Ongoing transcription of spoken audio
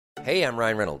Hey, I'm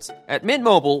Ryan Reynolds. At Mint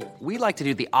Mobile, we like to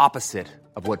do the opposite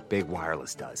of what Big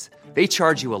Wireless does. They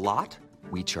charge you a lot,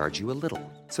 we charge you a little.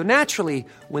 So naturally,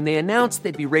 when they announced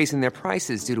they'd be raising their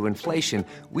prices due to inflation,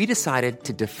 we decided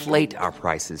to deflate our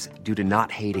prices due to not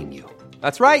hating you.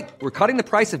 That's right. We're cutting the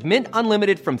price of Mint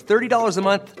Unlimited from $30 a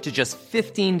month to just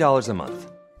 $15 a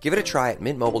month. Give it a try at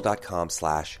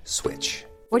mintmobile.com/switch.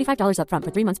 $45 up front for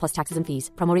 3 months plus taxes and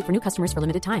fees. Promo rate for new customers for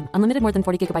limited time. Unlimited more than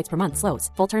 40 gigabytes per month. Slows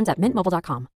full terms at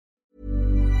mintmobile.com.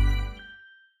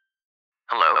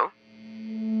 Hello?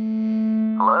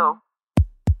 Hello?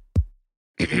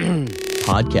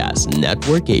 Podcast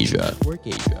Network Asia.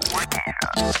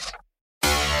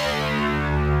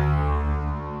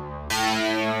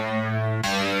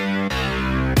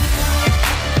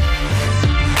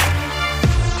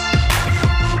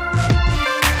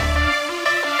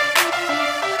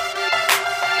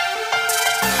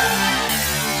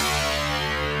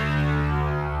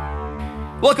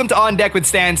 Welcome to On Deck with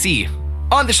Stan C.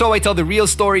 On the show, I tell the real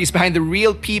stories behind the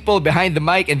real people behind the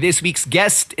mic, and this week's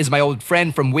guest is my old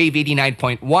friend from Wave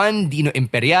 89.1, Dino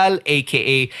Imperial,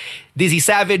 aka Dizzy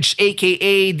Savage,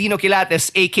 aka Dino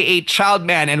Quilates, aka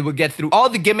Childman, and we'll get through all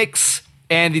the gimmicks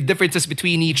and the differences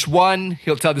between each one.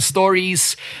 He'll tell the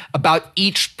stories about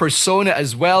each persona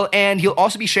as well, and he'll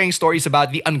also be sharing stories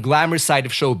about the unglamorous side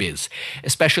of showbiz,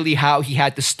 especially how he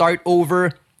had to start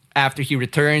over after he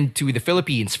returned to the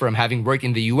Philippines from having worked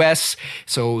in the US.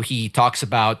 So he talks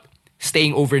about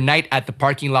staying overnight at the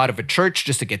parking lot of a church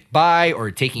just to get by,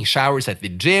 or taking showers at the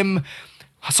gym.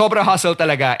 Sobra hustle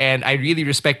talaga, and I really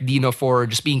respect Dino for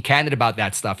just being candid about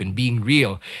that stuff and being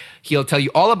real. He'll tell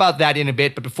you all about that in a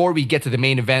bit, but before we get to the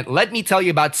main event, let me tell you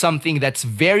about something that's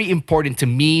very important to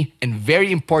me and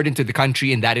very important to the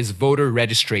country, and that is voter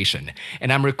registration.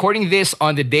 And I'm recording this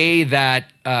on the day that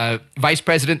Vice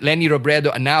President Leni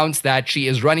Robredo announced that she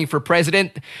is running for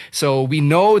president. So we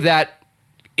know that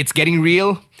it's getting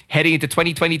real heading into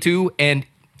 2022, and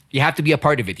you have to be a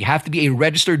part of it. You have to be a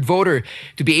registered voter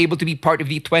to be able to be part of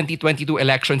the 2022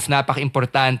 elections.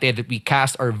 Napaka-importante that we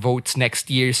cast our votes next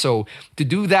year. So to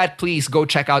do that, please go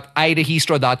check out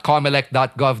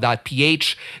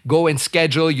irehistro.comelec.gov.ph. Go and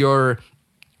schedule your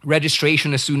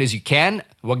registration as soon as you can.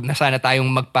 Wag na sana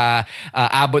tayong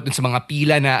magpa-abot dun sa mga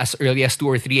pila na as early as 2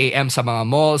 or 3 a.m. sa mga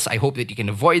malls. I hope that you can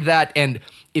avoid that. And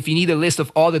if you need a list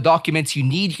of all the documents you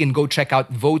need, you can go check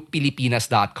out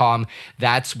votepilipinas.com.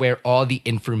 That's where all the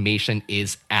information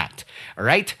is at. All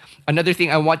right? Another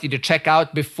thing I want you to check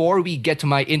out before we get to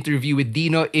my interview with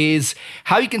Dino is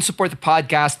how you can support the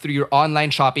podcast through your online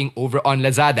shopping over on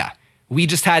Lazada. We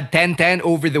just had 10/10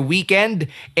 over the weekend,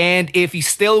 and if you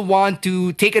still want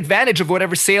to take advantage of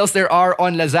whatever sales there are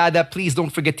on Lazada, please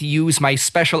don't forget to use my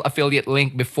special affiliate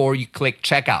link before you click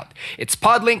checkout. It's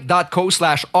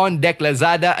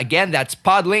podlink.co/ondecklazada. Again, that's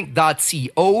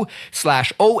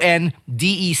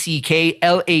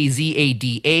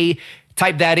podlink.co/ONDECKLAZADA.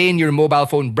 Type that in your mobile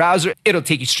phone browser. It'll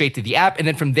take you straight to the app. And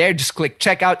then from there, just click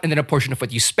checkout. And then a portion of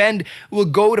what you spend will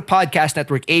go to Podcast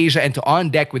Network Asia and to On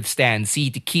Deck with Stan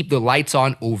C to keep the lights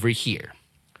on over here.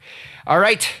 All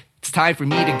right. It's time for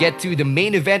me to get to the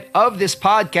main event of this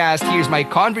podcast. Here's my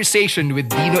conversation with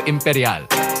Dino Imperial.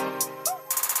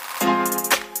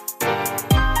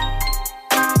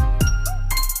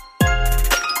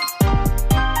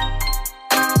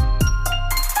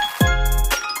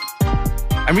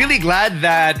 I'm really glad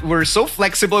that we're so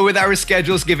flexible with our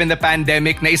schedules given the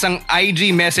pandemic, na isang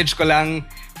IG message ko lang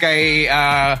kay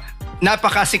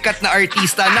napakasikat na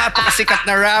artista, napakasikat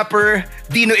na rapper,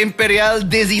 Dino Imperial,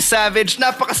 Dizzy Savage,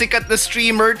 napakasikat na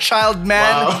streamer,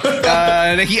 Childman.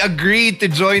 Wow. He agreed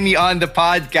to join me on the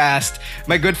podcast.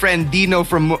 My good friend Dino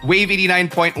from Wave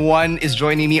 89.1 is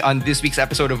joining me on this week's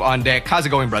episode of On Deck. How's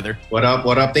it going, brother? What up?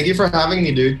 Thank you for having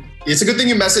me, dude. It's a good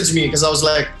thing you messaged me because I was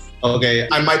like, okay,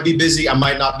 I might be busy, I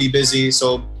might not be busy.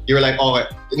 So you were like, okay,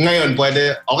 ngayon,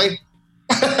 pwede, okay.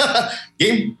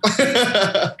 Game.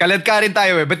 Kaladkarin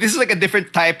tayo eh. But this is like a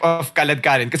different type of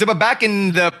kaladkarin. Kasi back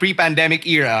in the pre-pandemic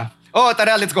era, oh,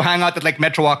 tara, let's go hang out at like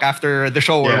Metro Walk after the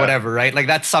show or whatever, right? Like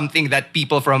that's something that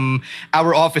people from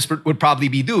our office would probably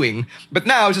be doing. But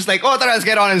now it's just like, oh, tara, let's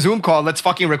get on a Zoom call. Let's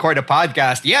fucking record a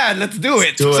podcast. Yeah, let's do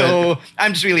it. So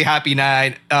I'm just really happy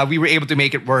na we were able to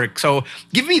make it work. So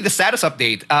give me the status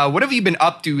update. What have you been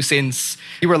up to since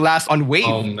you were last on Wave?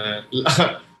 Oh, man.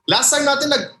 Last time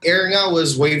natin nag-air nga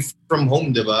was Wave from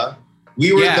Home, diba?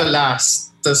 We were the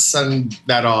last to send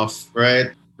that off,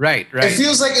 right? Right. It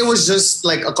feels like it was just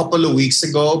like a couple of weeks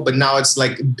ago, but now it's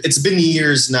like, it's been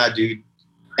years now, dude.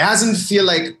 It hasn't feel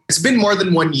like, it's been more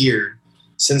than 1 year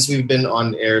since we've been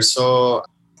on air. So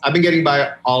I've been getting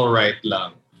by all right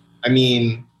lang. I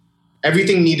mean,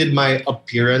 everything needed my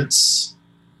appearance.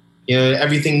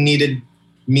 everything needed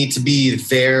me to be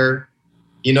there.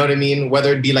 You know what I mean?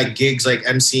 Whether it be like gigs, like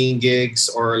emceeing gigs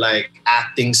or like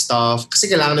acting stuff. Kasi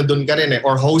kailangan na dun ka rin eh.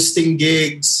 Or hosting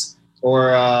gigs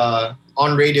or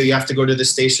on radio, you have to go to the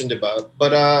station, diba?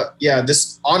 But yeah,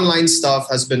 this online stuff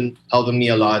has been helping me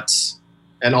a lot.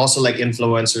 And also like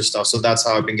influencer stuff. So that's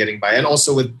how I've been getting by. And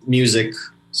also with music.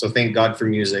 So thank God for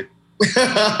music.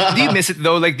 Do you miss it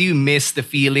though? Like, do you miss the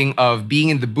feeling of being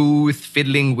in the booth,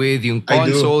 fiddling with yung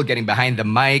console, getting behind the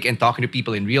mic and talking to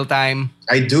people in real time?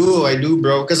 I do,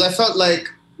 bro. Because I felt like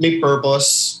may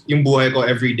purpose yung buhay ko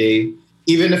every day.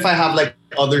 Even if I have like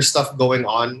other stuff going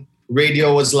on,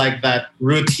 radio was like that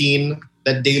routine,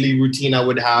 that daily routine I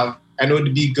would have. And it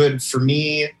would be good for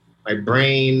me, my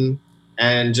brain,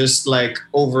 and just like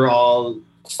overall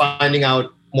finding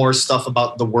out more stuff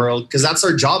about the world. Because that's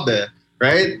our job,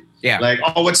 right? Yeah. Like,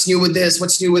 oh, what's new with this?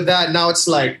 What's new with that? Now it's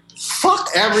like, fuck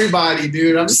everybody,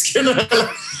 dude. I'm just gonna...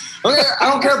 I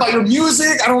don't care about your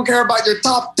music. I don't care about your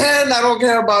top 10. I don't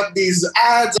care about these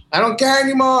ads. I don't care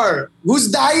anymore. Who's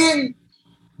dying?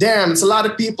 Damn, it's a lot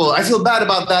of people. I feel bad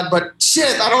about that, but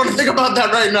shit, I don't want to think about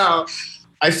that right now.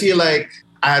 I feel like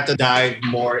I had to dive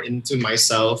more into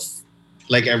myself,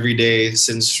 like every day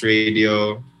since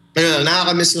radio.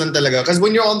 Nakakamiss lang talaga. Because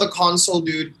when you're on the console,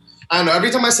 dude, I don't know,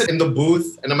 every time I sit in the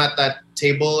booth and I'm at that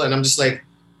table and I'm just like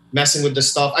messing with the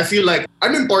stuff, I feel like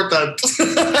I'm important.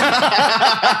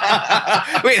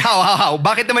 Wait, how?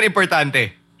 Bakit naman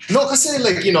importante? No, kasi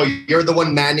like, you're the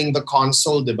one manning the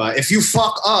console, diba? If you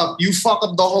fuck up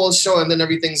the whole show and then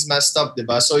everything's messed up,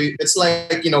 diba? So it's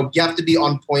like, you have to be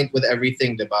on point with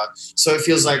everything, diba? So it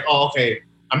feels like, oh, okay,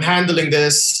 I'm handling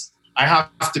this. I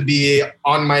have to be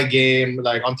on my game,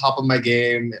 like on top of my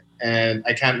game, and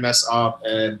I can't mess up.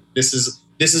 And this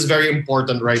is very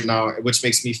important right now, which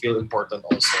makes me feel important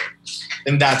also.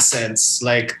 In that sense,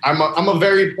 like I'm a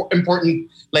very important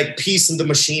like piece in the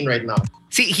machine right now.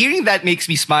 See, hearing that makes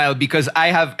me smile because I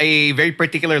have a very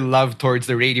particular love towards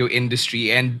the radio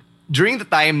industry. And during the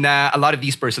time na a lot of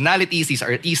these personalities, these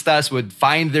artistas would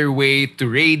find their way to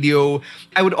radio,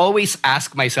 I would always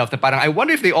ask myself na parang, I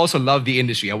wonder if they also love the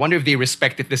industry. I wonder if they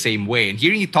respect it the same way. And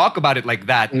hearing you talk about it like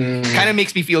that kind of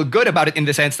makes me feel good about it in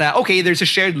the sense that, okay, there's a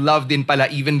shared love din pala,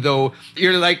 even though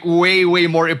you're like way, way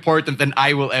more important than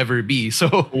I will ever be.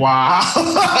 So, wow.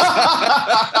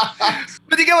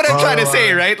 But you get what I'm trying to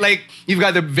say, right? Like, you've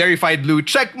got the verified blue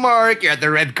check mark, you're at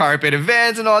the red carpet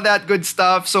events and all that good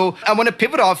stuff. So I want to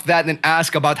pivot off that and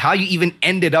ask about how you even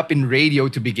ended up in radio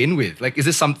to begin with. Like, is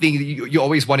this something you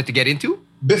always wanted to get into?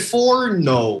 Before,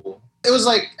 no. It was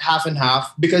like half and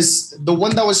half because the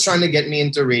one that was trying to get me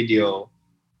into radio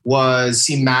was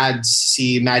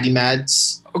Maddie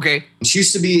Mads. Okay. She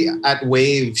used to be at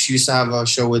Wave. She used to have a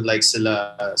show with like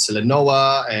Sila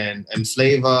Noah and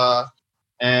Flava.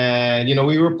 And,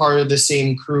 we were part of the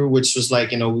same crew, which was like,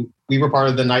 we were part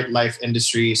of the nightlife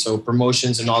industry. So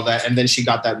promotions and all that. And then she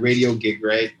got that radio gig,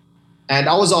 right? And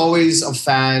I was always a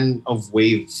fan of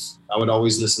Wave. I would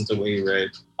always listen to Wave, right?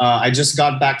 I just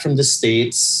got back from the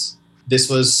States. This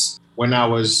was when I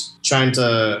was trying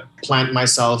to plant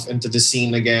myself into the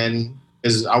scene again.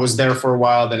 Because I was there for a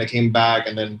while, then I came back,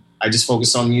 and then I just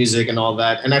focused on music and all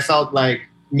that. And I felt like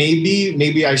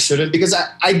maybe I shouldn't, because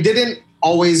I didn't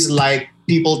always like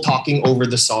people talking over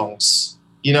the songs.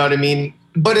 You know what I mean?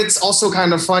 But it's also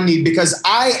kind of funny because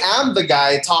I am the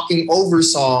guy talking over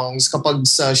songs kapag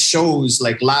sa shows,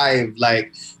 like live,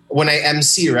 like when I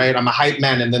MC, right? I'm a hype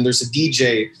man and then there's a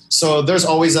DJ. So there's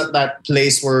always that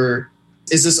place where,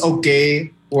 is this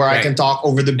okay? Where right. I can talk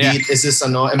over the beat. Yeah. Is this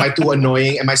am I too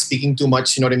annoying? Am I speaking too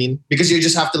much? You know what I mean? Because you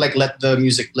just have to like let the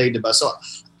music play, diba? So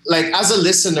like as a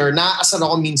listener, naaasan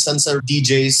ako minsan sa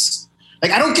DJs. Like,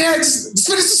 I don't care, just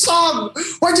finish the song.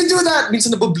 Why'd you do that?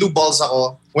 Minsan blue balls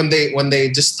ako when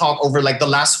they just talk over like the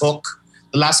last hook,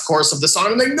 the last chorus of the song.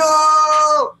 I'm like,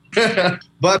 no!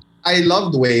 But I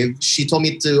loved Wave. She told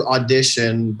me to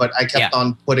audition, but I kept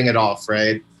on putting it off,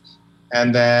 right?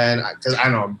 And then, because I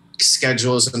don't know,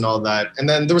 schedules and all that. And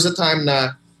then there was a time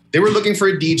that they were looking for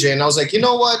a DJ and I was like, you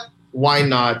know what? Why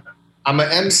not? I'm an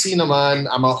MC naman.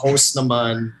 I'm a host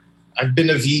naman. I've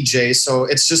been a VJ. So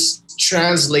it's just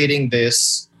translating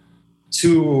this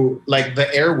to like the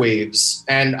airwaves.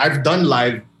 And I've done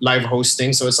live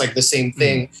hosting. So it's like the same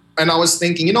thing. And I was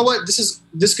thinking, you know what?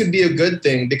 This could be a good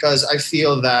thing because I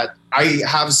feel that I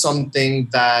have something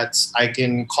that I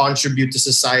can contribute to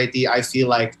society. I feel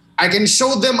like I can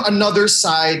show them another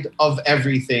side of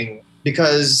everything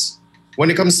because when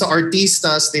it comes to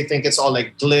artistas, they think it's all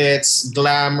like glitz,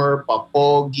 glamour,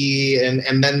 papogi,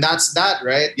 and then that's that,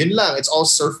 right? Yun lang, it's all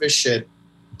surface shit.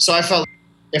 So I felt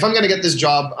if I'm gonna get this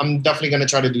job, I'm definitely gonna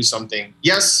try to do something.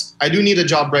 Yes, I do need a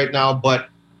job right now, but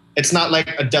it's not like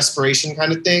a desperation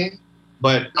kind of thing.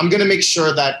 But I'm gonna make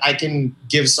sure that I can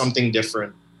give something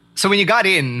different. So when you got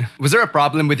in, was there a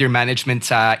problem with your management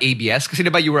sa ABS? Kasi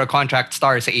diba you were a contract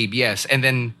star sa ABS and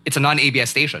then it's a non-ABS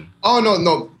station. Oh,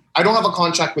 no. I don't have a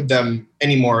contract with them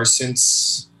anymore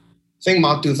since, I think,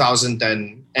 about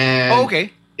 2010. And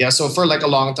okay. Yeah, so for like a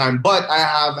long time. But I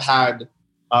have had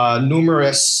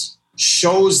numerous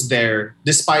shows there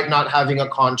despite not having a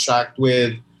contract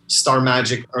with Star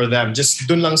Magic or them. Just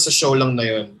dun lang sa show lang na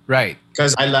yun. Right.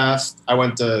 Because I left, I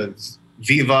went to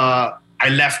Viva, I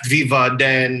left Viva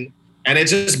then, and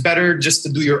it's just better just to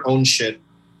do your own shit.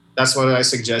 That's what I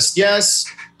suggest. Yes,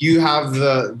 you have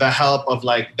the help of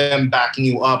like them backing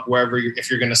you up wherever if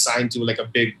you're gonna sign to like a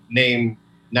big name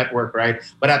network, right?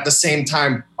 But at the same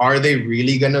time, are they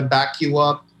really gonna back you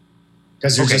up?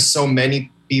 Because there's just so many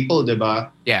people,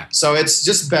 diba? Yeah. So it's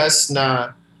just best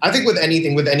na. I think with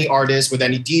anything, with any artist, with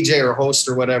any DJ or host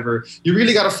or whatever, you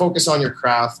really gotta focus on your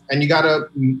craft and you gotta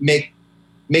make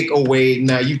a way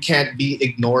now you can't be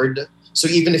ignored. So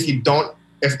even if you don't,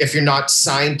 if you're not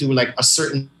signed to like a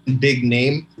certain big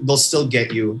name, they'll still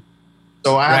get you.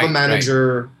 So I have a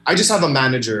manager. Right. I just have a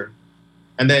manager.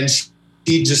 And then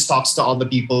she just talks to all the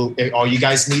people. Oh, you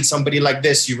guys need somebody like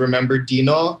this. You remember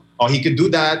Dino? Oh, he could do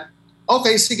that.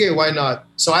 Okay, sige, why not?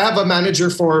 So I have a manager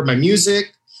for my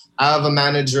music. I have a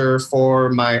manager for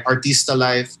my artista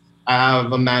life. I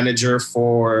have a manager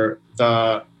for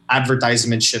the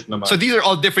advertisement shit naman. So these are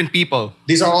all different people?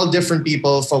 These are all different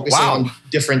people focusing on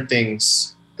different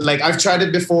things. Like I've tried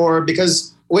it before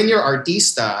because when you're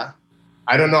artista,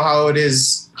 I don't know how it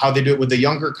is, how they do it with the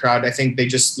younger crowd. I think they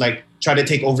just like try to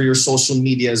take over your social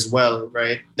media as well,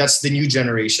 right? That's the new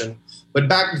generation. But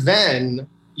back then,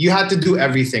 you had to do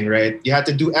everything, right? You had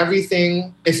to do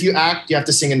everything. If you act, you have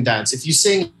to sing and dance. If you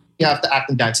sing, you have to act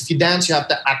and dance. If you dance, you have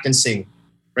to act and sing,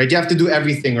 right? You have to do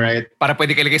everything, right? Para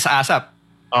pwede ka lagay sa ASAP.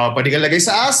 Pwede ka lagay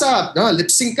sa ASAP. No,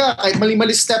 lip sync ka kahit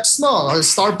mali-mali steps mo.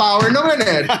 Star power naman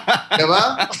eh.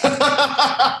 Diba?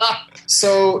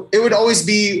 So it would always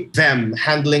be them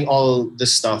handling all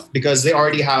this stuff because they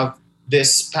already have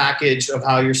this package of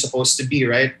how you're supposed to be,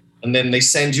 right? And then they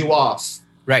send you off.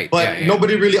 Right. But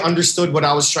nobody really understood what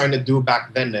I was trying to do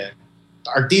back then eh.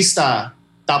 Artista.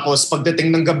 Tapos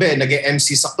pagdating ng gabi,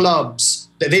 nag-MC sa clubs.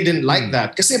 They didn't like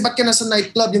that. Kasi ba't ka nasa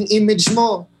nightclub yung image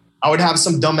mo? I would have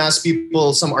some dumbass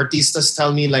people, some artistas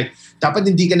tell me like, dapat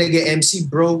hindi ka nag-MC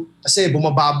bro. Kasi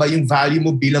bumababa yung value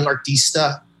mo bilang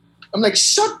artista. I'm like,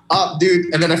 shut up,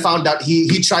 dude. And then I found out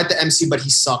he tried to MC but he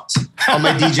sucked. All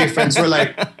my DJ friends were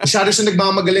like, masyado siya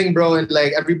nagmamagaling bro. And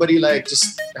like everybody like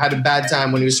just had a bad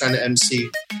time when he was trying to MC.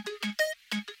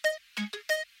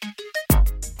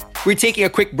 We're taking a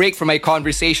quick break from my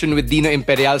conversation with Dino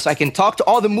Imperial so I can talk to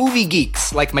all the movie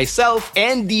geeks like myself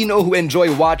and Dino who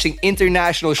enjoy watching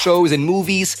international shows and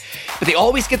movies, but they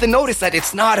always get the notice that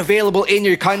it's not available in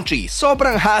your country.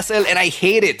 Sobrang hassle and I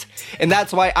hate it. And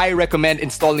that's why I recommend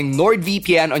installing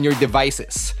NordVPN on your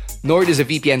devices. Nord is a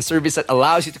VPN service that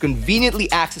allows you to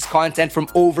conveniently access content from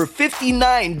over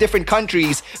 59 different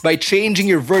countries by changing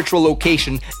your virtual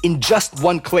location in just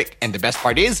one click. And the best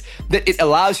part is that it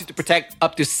allows you to protect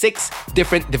up to 6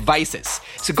 different devices.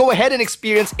 So go ahead and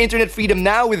experience internet freedom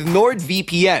now with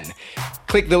NordVPN.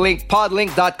 Click the link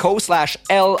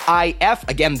podlink.co/LIF.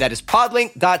 Again, that is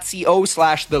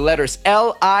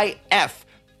podlink.co/LIF.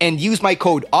 And use my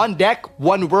code ONDECK,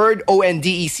 one word,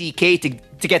 ONDECK,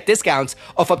 to get discounts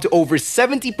of up to over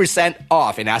 70%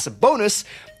 off. And as a bonus,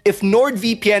 if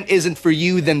NordVPN isn't for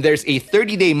you, then there's a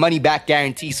 30-day money-back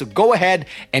guarantee. So go ahead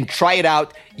and try it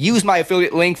out. Use my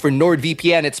affiliate link for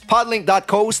NordVPN. It's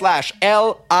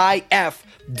podlink.co/LIF.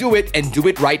 Do it and do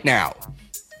it right now.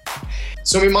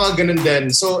 So may mga ganun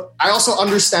din. So I also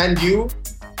understand you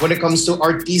when it comes to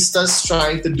artistas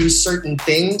trying to do certain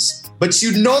things. But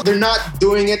you know they're not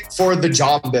doing it for the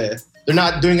job eh. They're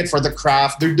not doing it for the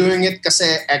craft. They're doing it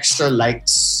kasi extra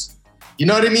likes. You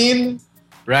know what I mean?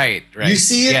 Right. You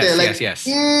see it yes, like, yes.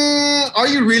 Are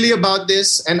you really about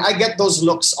this? And I get those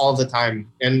looks all the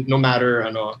time. And no matter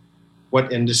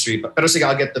what industry. Pero sige,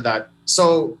 I'll get to that.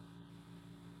 So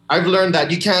I've learned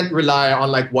that you can't rely on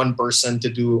like one person to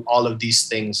do all of these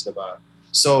things, diba?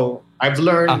 So I've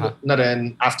learned na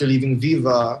rin after leaving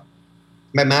Viva,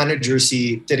 my manager,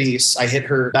 si Therese, I hit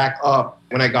her back up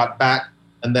when I got back.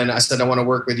 And then I said, I want to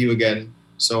work with you again.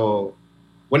 So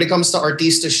when it comes to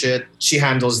artista shit, she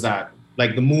handles that.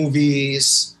 Like the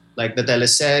movies, like the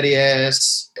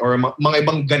teleseries, or mga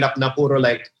ibang ganap na puro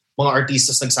like mga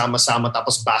artistas nagsama-sama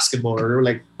tapos basketball or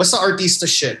like basta artista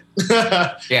shit.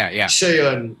 Yeah. Siya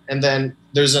yun. And then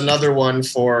there's another one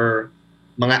for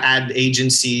mga ad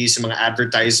agencies, mga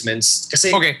advertisements.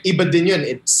 Kasi iba din yun.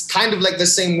 It's kind of like the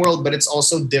same world, but it's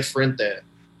also different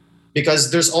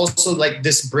because there's also like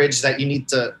this bridge that you need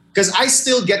to... Because I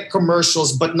still get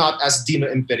commercials, but not as Dino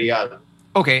Imperial.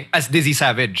 Okay, as Dizzy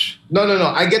Savage. No.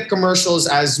 I get commercials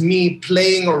as me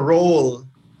playing a role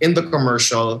in the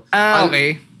commercial.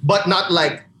 Okay. But not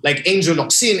like Angel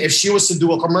Locsin. If she was to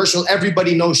do a commercial,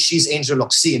 everybody knows she's Angel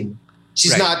Locsin.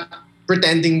 She's not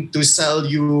pretending to sell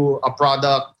you a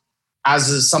product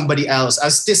as somebody else,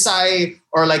 as Tisay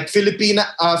or like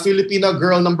Filipina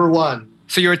girl number 1.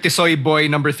 So you're Tisoy boy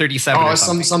number 37 or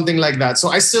something. Something like that. So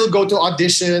I still go to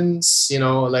auditions,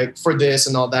 like for this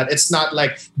and all that. It's not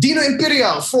like Dino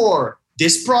Imperial for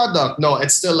this product. No,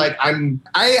 it's still like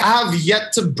I have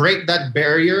yet to break that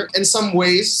barrier in some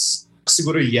ways.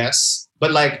 Siguro yes.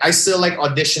 But like I still like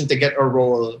audition to get a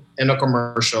role in a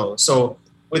commercial. So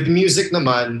with music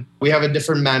naman, we have a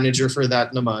different manager for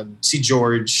that naman. Si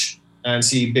George and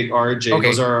si Big RJ. Okay.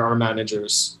 Those are our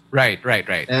managers. Right.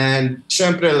 And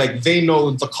syempre, like they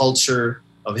know the culture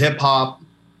of hip hop.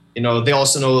 They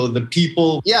also know the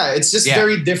people. Yeah, it's just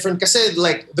very different. Kasi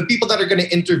like the people that are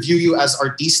gonna interview you as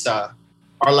artista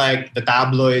are like the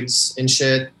tabloids and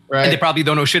shit, right? And they probably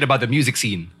don't know shit about the music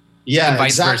scene. Yeah, and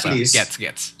vice exactly. Versa.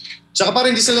 Gets. Tsaka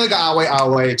parang hindi sila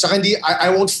nag-aaway-away. Tsaka I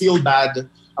won't feel bad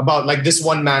about like this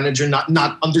one manager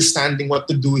not understanding what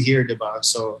to do here, diba?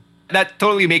 So that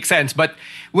totally makes sense. But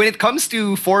when it comes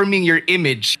to forming your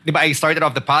image, diba, I started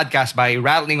off the podcast by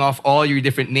rattling off all your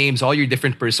different names, all your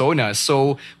different personas.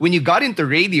 So when you got into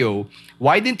radio,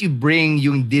 why didn't you bring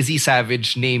yung Dizzy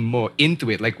Savage name mo into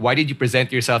it? Like, why did you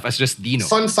present yourself as just Dino?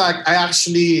 Fun fact, I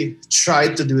actually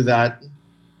tried to do that.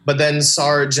 But then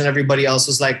Sarge and everybody else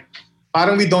was like,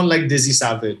 parang we don't like Dizzy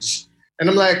Savage. And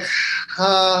I'm like,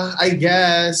 I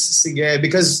guess, sige.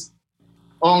 Because,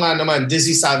 nga naman,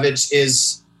 Dizzy Savage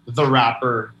is the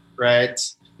rapper, right?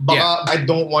 Baka I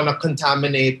don't want to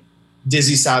contaminate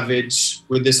Dizzy Savage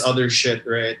with this other shit,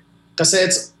 right? Kasi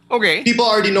it's... Okay. People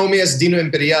already know me as Dino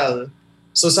Imperial.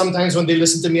 So sometimes when they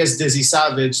listen to me as Dizzy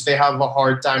Savage, they have a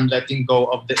hard time letting go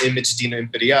of the image Dino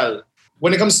Imperial.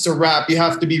 When it comes to rap, you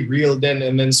have to be real then.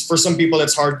 And then for some people,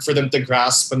 it's hard for them to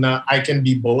grasp and I can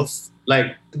be both.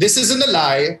 Like, this isn't a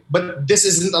lie, but this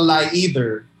isn't a lie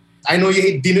either. I know you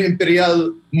hate Dino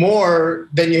Imperial more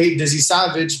than you hate Dizzy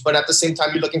Savage, but at the same time,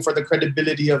 you're looking for the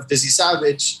credibility of Dizzy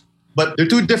Savage. But they're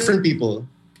two different people.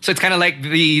 So it's kind of like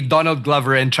the Donald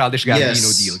Glover and Childish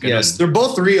Gambino deal. Yes, they're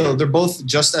both real. They're both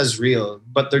just as real,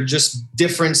 but they're just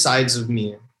different sides of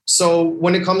me. So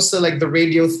when it comes to like the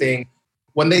radio thing,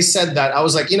 when they said that, I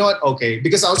was like, you know what? Okay.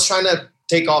 Because I was trying to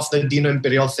take off the Dino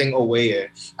Imperial thing away.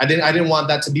 I didn't want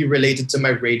that to be related to my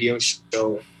radio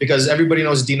show. Because everybody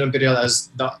knows Dino Imperial as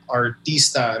the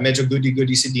artista. Medyo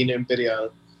goody-goody si Dino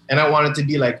Imperial. And I wanted to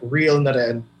be like real na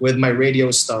rin with my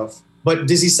radio stuff. But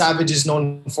Dizzy Savage is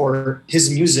known for his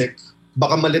music.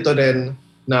 Baka malito rin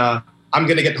na I'm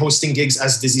gonna get hosting gigs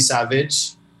as Dizzy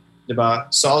Savage.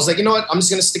 Diba? So I was like, you know what? I'm just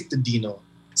gonna stick to Dino.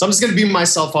 So I'm just gonna be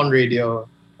myself on radio.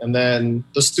 And then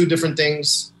those two different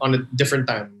things on a different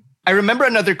time. I remember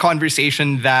another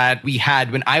conversation that we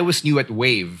had when I was new at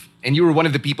Wave. And you were one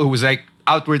of the people who was like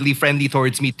outwardly friendly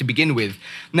towards me to begin with.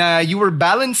 Na you were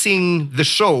balancing the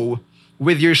show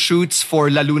with your shoots for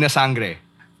La Luna Sangre.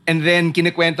 And then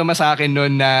kinikwento mo sa akin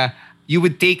nun na you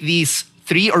would take these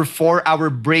 3 or 4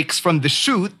 hour breaks from the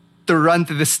shoot to run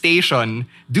to the station,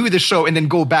 do the show, and then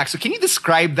go back. So can you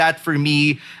describe that for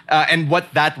me and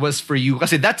what that was for you?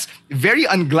 Kasi that's very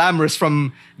unglamorous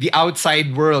from the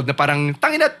outside world na parang,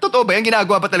 tangina, totoo ba yan?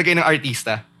 Ginagawa pa talaga ng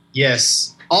artista?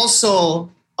 Yes. Also,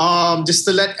 just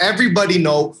to let everybody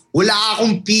know, wala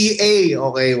akong PA,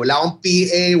 okay? Wala akong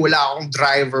PA, wala akong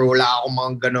driver, wala akong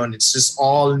mga ganon. It's just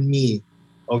all me,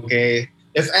 okay?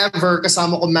 If ever,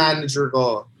 kasama ko manager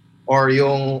ko or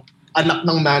yung anak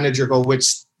ng manager ko,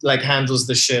 which like handles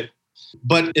the shit.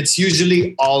 But it's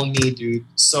usually all me, dude.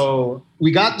 So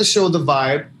we got the show The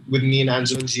Vibe with me and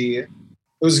Angelo G. It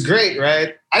was great,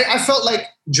 right? I felt like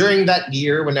during that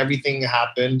year when everything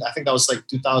happened, I think that was like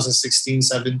 2016,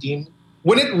 17.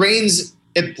 When it rains,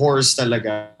 it pours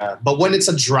talaga. But when it's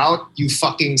a drought, you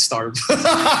fucking starve.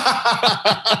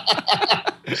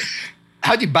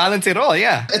 How do you balance it all?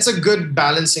 Yeah. It's a good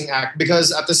balancing act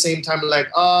because at the same time, like,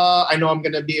 I know I'm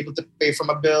going to be able to pay for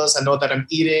my bills. I know that I'm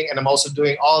eating and I'm also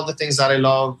doing all the things that I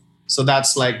love. So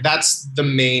that's the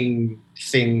main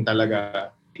thing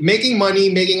talaga. Making money,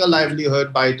 making a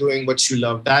livelihood by doing what you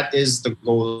love. That is the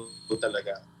goal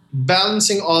talaga.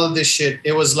 Balancing all of this shit,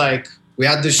 it was like, we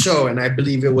had the show and I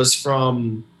believe it was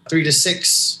from 3 to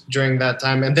 6 during that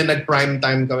time. And then at prime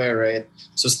time kami, right?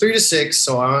 So it's 3 to 6.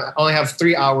 So I only have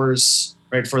 3 hours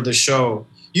right, for the show.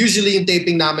 Usually yung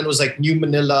taping namin was like New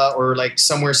Manila or like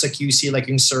somewhere sa QC, like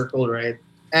in Circle, right?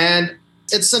 And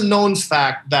it's a known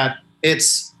fact that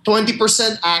it's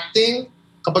 20% acting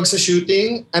kapag sa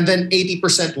shooting and then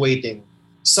 80% waiting.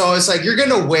 So it's like, you're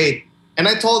gonna wait. And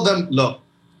I told them, look,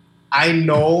 I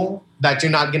know that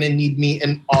you're not gonna need me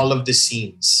in all of the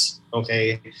scenes,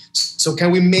 okay? So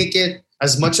can we make it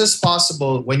as much as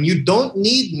possible? When you don't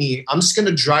need me, I'm just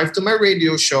gonna drive to my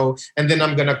radio show and then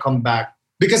I'm gonna come back.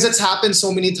 Because it's happened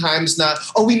so many times na,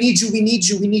 oh, we need you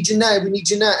na.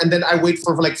 And then I wait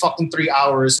for like fucking 3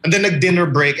 hours and then a dinner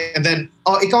break and then,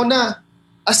 oh, ikaw na.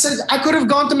 I said, I could have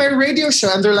gone to my radio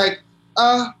show. And they're like,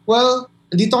 well,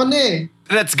 dito ka na eh.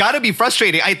 That's gotta be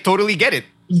frustrating. I totally get it.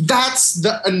 That's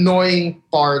the annoying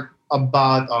part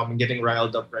about getting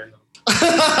riled up right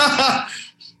now.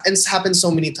 And it's happened so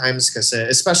many times kasi,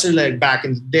 especially like back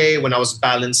in the day when I was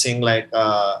balancing like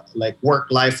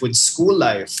work life with school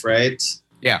life, right?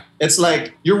 Yeah. It's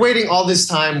like you're waiting all this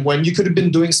time when you could have been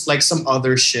doing like some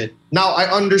other shit. Now I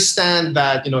understand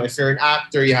that, you know, if you're an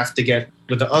actor, you have to get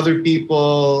with the other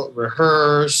people,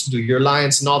 rehearse, do your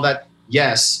lines and all that.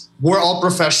 Yes, we're all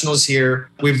professionals here.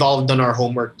 We've all done our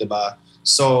homework, diba?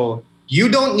 So you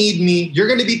don't need me. You're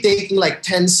going to be taking like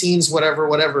 10 scenes, whatever,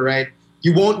 right?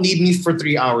 You won't need me for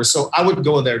 3 hours. So I would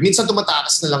go there. Minsan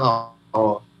tumatakas na lang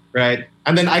ako, right?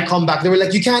 And then I come back. They were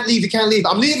like, you can't leave.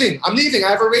 I'm leaving. I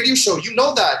have a radio show. You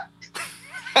know that.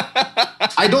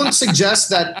 I don't suggest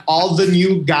that all the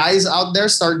new guys out there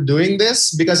start doing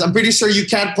this because I'm pretty sure you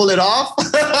can't pull it off.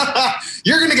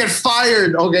 You're going to get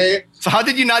fired, okay? So how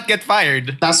did you not get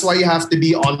fired? That's why you have to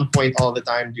be on point all the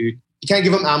time, dude. You can't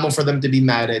give them ammo for them to be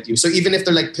mad at you. So even if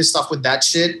they're like pissed off with that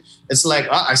shit, it's like,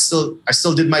 I still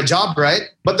did my job, right?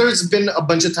 But there's been a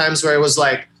bunch of times where it was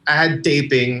like, I had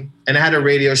taping and I had a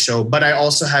radio show, but I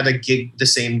also had a gig the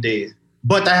same day.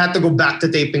 But I had to go back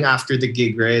to taping after the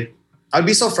gig, right? I'd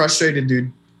be so frustrated,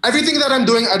 dude. Everything that I'm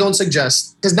doing, I don't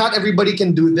suggest. Because not everybody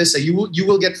can do this. You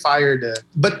will get fired.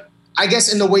 But I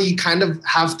guess in a way, you kind of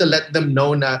have to let them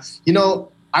know na, you know,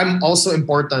 I'm also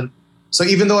important. So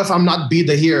even though if I'm not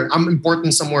bida here, I'm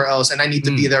important somewhere else and I need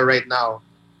to be there right now.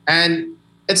 And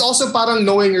it's also parang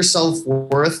knowing your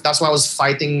self-worth. That's why I was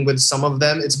fighting with some of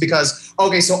them. It's because,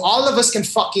 okay, so all of us can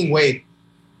fucking wait,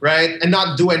 right? And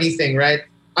not do anything, right?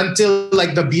 Until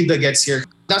like the bida gets here.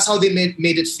 That's how they made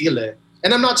it feel.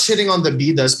 And I'm not shitting on the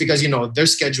bidas because, you know, their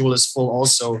schedule is full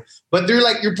also. But they're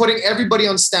like, you're putting everybody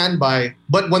on standby.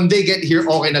 But when they get here,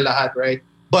 okay na lahat, right?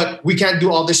 But we can't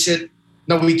do all the shit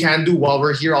that we can do while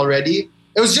we're here already.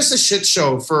 It was just a shit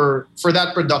show for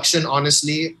that production,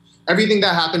 honestly. Everything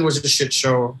that happened was a shit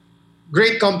show.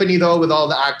 Great company, though, with all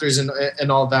the actors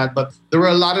and all that. But there were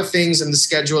a lot of things in the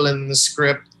schedule and in the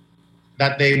script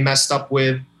that they messed up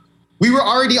with. We were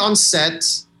already on set,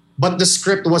 but the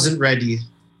script wasn't ready.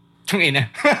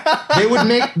 They would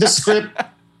make the script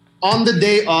on the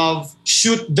day of,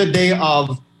 shoot the day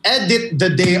of, edit the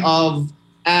day of,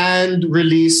 and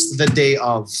release the day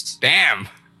of. Damn.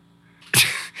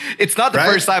 It's not the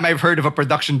first time I've heard of a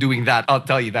production doing that. I'll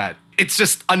tell you that. It's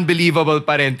just unbelievable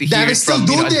pa rin to hear it from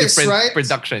a different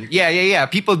production. Yeah.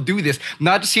 People do this.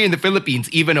 Not just here in the Philippines,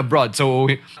 even abroad. So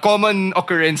common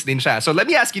occurrence din siya. So let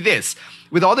me ask you this.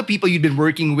 With all the people you've been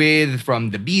working with,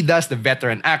 from the bidas, the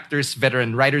veteran actors,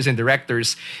 veteran writers and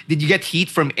directors, did you get heat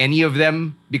from any of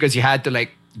them because you had to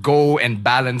like go and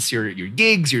balance your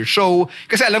gigs, your show?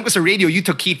 Kasi alam ko sa radio, you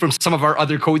took heat from some of our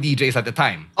other co-DJs at the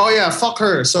time. Oh yeah, fuck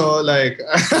her. So like,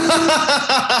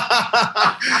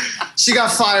 she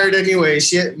got fired anyway.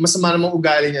 Masama namang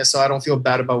ugali niya, so I don't feel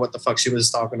bad about what the fuck she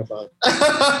was talking about.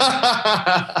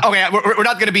 Okay, we're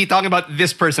not going to be talking about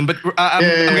this person, but I'm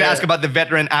going to ask about the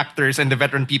veteran actors and the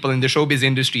veteran people in the showbiz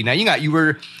industry. Na, you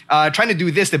were trying to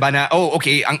do this, diba? Na, oh,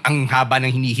 okay, ang haba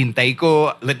ng hinihintay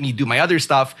ko, let me do my other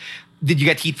stuff. Did you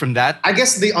get heat from that? I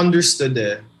guess they understood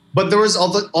it. But there was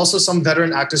also some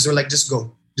veteran actors who were like, just go.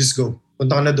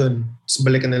 Punta ka na dun. Tapos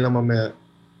balik ka na lang mamaya.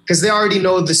 Because they already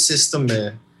know the system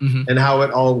and how it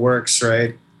all works,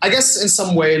 right? I guess in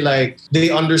some way, like,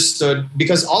 they understood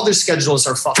because all their schedules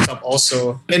are fucked up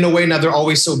also. In a way now, they're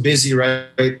always so busy,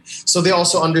 right? So they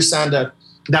also understand that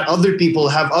other people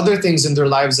have other things in their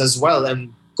lives as well.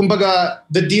 And kumbaga,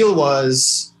 the deal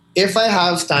was, if I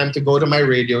have time to go to my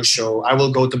radio show, I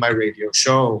will go to my radio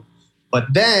show. But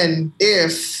then,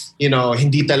 if, you know,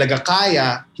 hindi talaga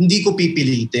kaya, hindi ko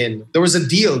pipilitin. There was a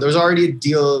deal. There was already a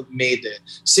deal made.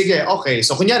 Sige, okay.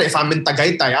 So, kunyari, if I'm in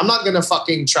Tagaytay, I'm not gonna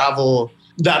fucking travel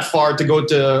that far to go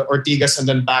to Ortigas and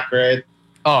then back, right?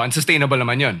 Oh, and sustainable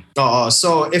naman yun.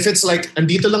 So, if it's like,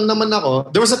 andito lang naman ako.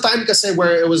 There was a time kasi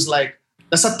where it was like,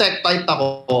 nasa tech tight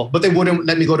ako, but they wouldn't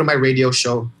let me go to my radio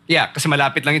show. Yeah, kasi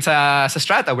malapit lang yun sa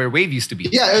Strata where Wave used to be.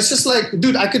 Yeah, it's just like,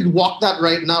 dude, I could walk that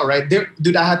right now, right?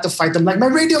 Dude, I had to fight them. Like, my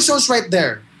radio show's right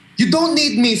there. You don't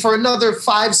need me for another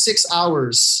 5-6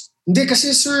 hours. Hindi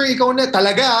kasi, sir, ikaw na,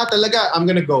 talaga, I'm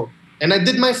gonna go. And I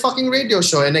did my fucking radio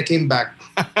show and I came back.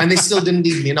 And they still didn't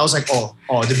need me. And I was like, oh,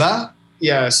 diba?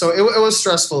 Yeah, so it was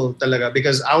stressful talaga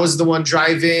because I was the one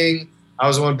driving. I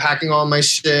was the one packing all my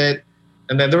shit.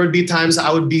 And then there would be times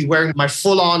I would be wearing my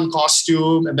full-on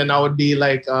costume and then I would be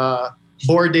like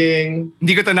boarding.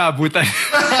 Hindi ko ito naabutan.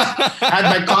 Had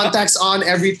my contacts on,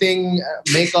 everything,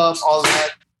 makeup, all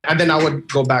that. And then I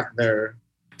would go back there.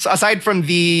 So aside from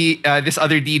the this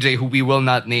other DJ who we will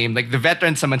not name, like the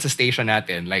veterans naman sa station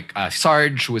natin, like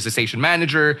Sarge, who was the station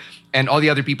manager, and all the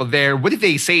other people there, what did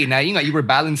they say na yun nga, you were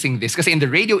balancing this? Kasi in the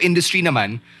radio industry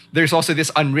naman, there's also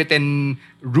this unwritten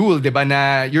rule, di ba,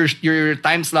 na your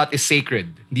time slot is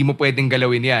sacred. Hindi mo pwedeng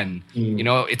galawin yan. You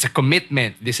know, it's a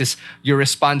commitment. This is your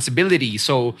responsibility.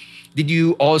 So did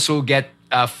you also get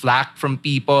flack from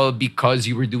people because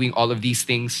you were doing all of these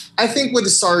things? I think with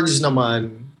Sarge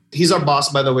naman, he's our boss,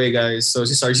 by the way, guys. So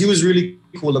si Sarge, he was really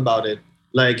cool about it.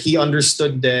 Like, he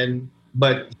understood then,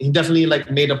 but he definitely like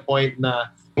made a point na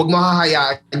wag mo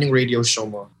hahayaan yung radio show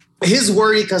mo. His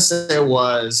worry kasi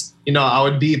was, you know, I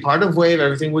would be part of Wave,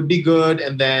 everything would be good,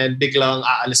 and then biglang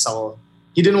aalis ako.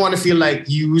 He didn't want to feel like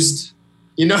used.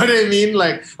 You know what I mean?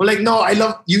 Like, I'm like, no,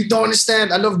 you don't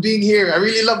understand. I love being here. I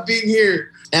really love being here.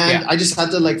 And I just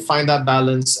had to like find that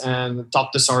balance and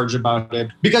talk to Sarge about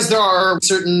it. Because there are a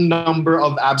certain number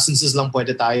of absences lang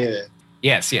pwede tayo eh.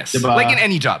 Yes. Diba? Like in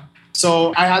any job.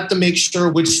 So I had to make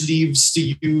sure which leaves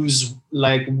to use,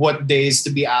 like what days to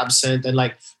be absent and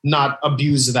like not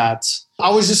abuse that.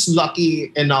 I was just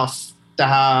lucky enough to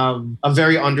have a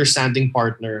very understanding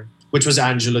partner, which was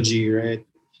Angela G, right?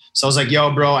 So I was like, yo,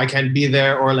 bro, I can't be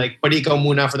there. Or like, pwede ikaw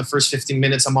muna for the first 15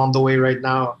 minutes. I'm on the way right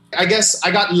now. I guess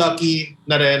I got lucky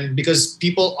na rin because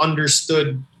people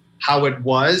understood how it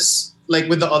was. Like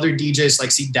with the other DJs,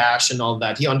 like C Dash and all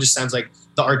that. He understands like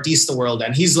the artista world.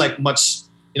 And he's like much,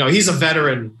 you know, he's a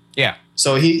veteran. Yeah.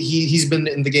 So he's been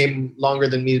in the game longer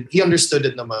than me. He understood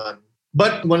it naman.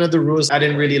 But one of the rules I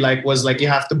didn't really like was like you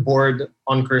have to board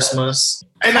on Christmas.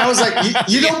 And I was like,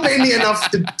 you don't pay me enough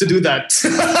to do that.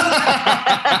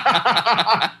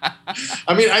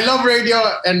 I mean, I love radio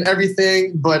and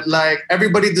everything, but like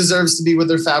everybody deserves to be with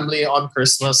their family on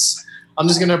Christmas. I'm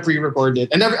just going to pre-record it.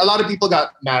 And a lot of people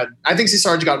got mad. I think C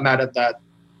Sarge got mad at that.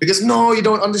 Because no, you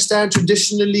don't understand.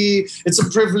 Traditionally, it's a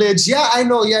privilege. Yeah, I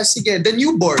know. Yes, again. Then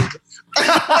you board.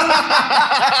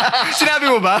 Sinabi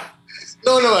mo ba?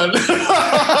 No.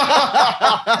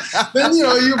 Then, you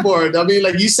know, you bored. I mean,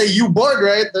 like, you say you bored,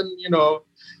 right? Then, you know,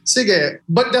 sige.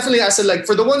 But definitely, I said, like,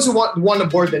 for the ones who want to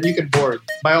board, then you can board.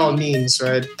 By all means,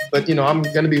 right? But, you know, I'm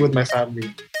going to be with my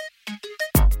family.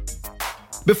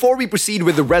 Before we proceed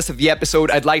with the rest of the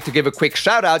episode, I'd like to give a quick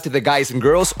shout out to the guys and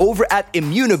girls over at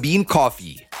Immunobean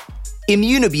Coffee.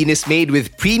 Immunobean is made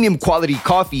with premium quality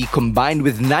coffee combined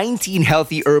with 19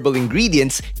 healthy herbal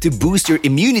ingredients to boost your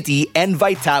immunity and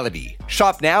vitality.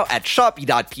 Shop now at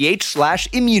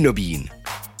shopee.ph/Immunobean.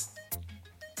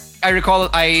 I recall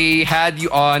I had you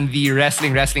on the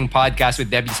wrestling podcast with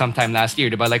Debbie sometime last year,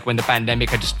 diba? Like when the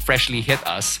pandemic had just freshly hit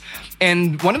us.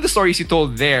 And one of the stories you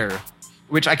told there,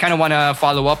 which I kind of want to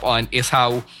follow up on, is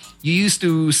how you used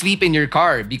to sleep in your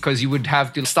car because you would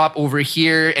have to stop over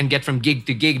here and get from gig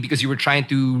to gig because you were trying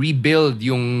to rebuild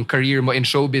yung career mo in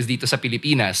showbiz dito sa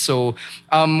Pilipinas. So,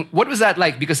 what was that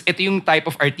like? Because ito yung type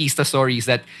of artista stories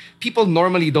that people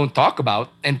normally don't talk about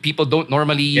and people don't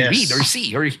normally read or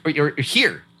see or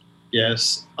hear.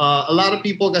 Yes. A lot of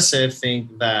people kasi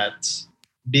think that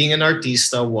being an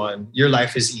artista, your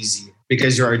life is easy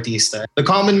because you're artista. The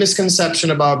common misconception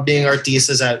about being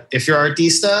artista is that if you're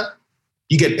artista,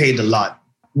 you get paid a lot.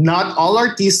 Not all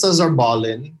artistas are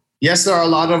ballin'. Yes, there are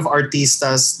a lot of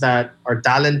artistas that are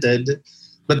talented,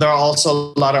 but there are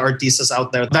also a lot of artistas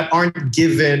out there that aren't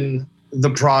given the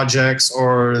projects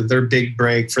or their big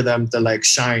break for them to like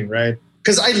shine, right?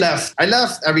 Because I left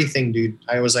everything, dude.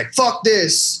 I was like, fuck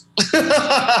this.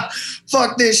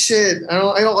 Fuck this shit.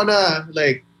 Ayoko na.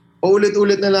 Like,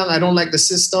 ulit-ulit na lang. I don't like the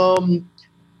system.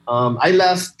 I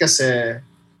left kasi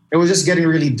it was just getting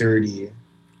really dirty.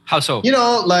 How so? You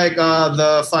know, like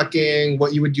the fucking,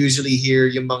 what you would usually hear,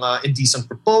 yung mga indecent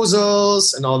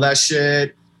proposals and all that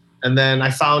shit. And then I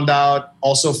found out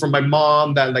also from my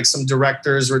mom that like some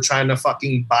directors were trying to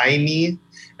fucking buy me.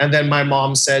 And then my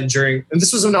mom said and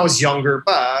this was when I was younger,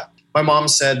 but my mom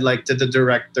said like to the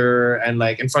director and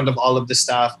like in front of all of the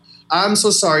staff, I'm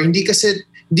so sorry, hindi kasi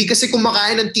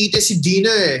kumakain ng tite si Dina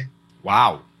eh.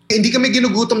 Wow. Hindi kami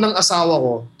ginugutom ng asawa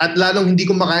ko at lalong hindi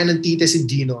ko makain ng tite si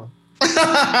Dino.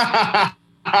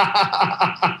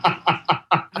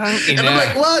 And I'm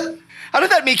like, what? How did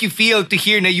that make you feel to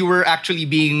hear that you were actually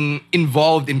being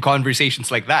involved in conversations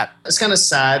like that? It's kind of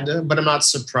sad, but I'm not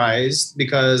surprised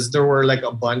because there were like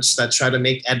a bunch that try to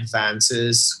make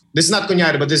advances. This is not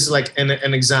kunyari, but this is like an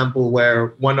example where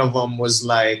one of them was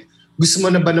like, gusto mo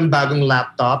na ba ng bagong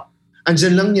laptop?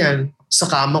 Andyan lang yan sa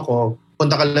kama ko.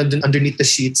 Punta ka lang dun underneath the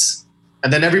sheets.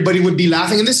 And then everybody would be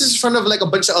laughing. And this is in front of like a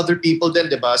bunch of other people then,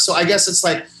 diba? So I guess it's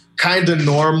like kind of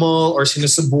normal or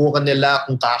sinusubukan nila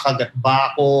kung kakagat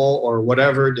ba ako or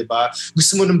whatever, diba?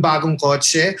 Gusto mo ng bagong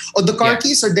kotse? Oh, the car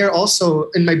keys are there also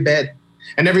in my bed.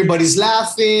 And everybody's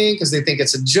laughing because they think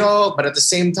it's a joke. But at the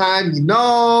same time, you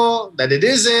know that it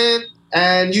isn't.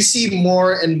 And you see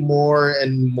more and more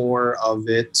and more of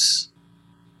it.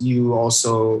 You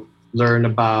also learn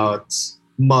about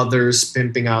mothers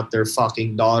pimping out their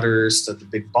fucking daughters to the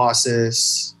big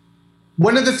bosses.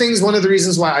 One of the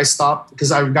reasons why I stopped,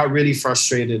 because I got really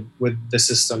frustrated with the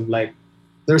system. Like,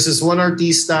 there's this one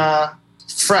artista,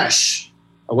 fresh,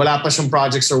 wala pa siyang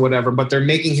projects or whatever, but they're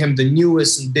making him the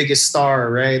newest and biggest star,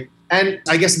 right? And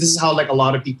I guess this is how like a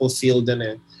lot of people feel in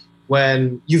it.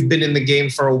 When you've been in the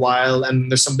game for a while and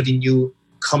there's somebody new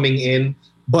coming in.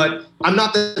 But I'm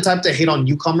not the type to hate on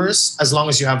newcomers as long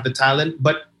as you have the talent.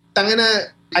 But tangina,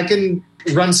 I can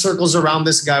run circles around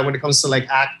this guy when it comes to like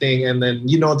acting, and then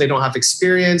you know they don't have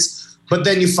experience, but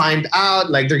then you find out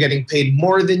like they're getting paid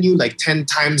more than you, like 10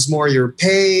 times more your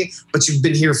pay, but you've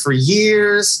been here for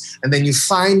years, and then you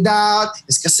find out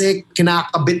it's kasi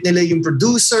kinakabit nila yung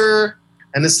producer,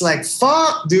 and it's like,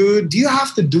 fuck, dude, do you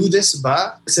have to do this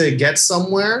ba to get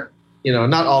somewhere? You know,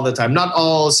 not all the time. Not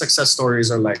all success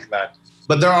stories are like that,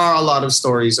 but there are a lot of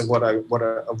stories of what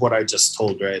I just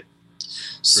told, right?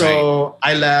 So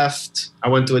I left. I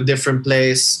went to a different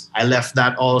place. I left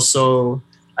that also.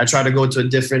 I tried to go to a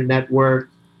different network,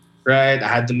 right? I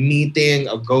had the meeting,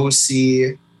 a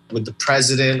go-see with the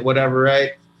president, whatever,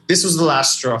 right? This was the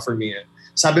last straw for me.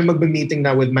 Sabi magbe-meeting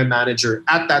na with my manager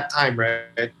at that time,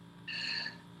 right?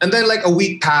 And then like a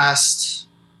week passed.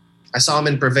 I saw him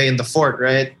in Privé in the fort,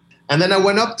 right? And then I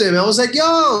went up to him. I was like,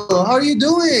 yo, how are you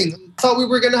doing? I thought we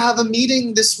were going to have a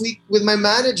meeting this week with my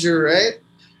manager, right?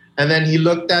 And then he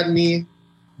looked at me,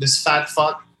 this fat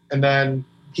fuck, and then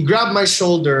he grabbed my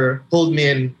shoulder, pulled me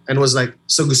in, and was like,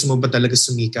 so gusto mo ba talaga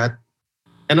sumikat?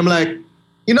 And I'm like,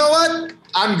 you know what?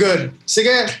 I'm good.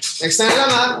 Sige, next time lang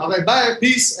ha. Okay, bye,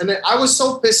 peace. And then I was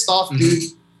so pissed off, dude.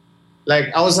 Like,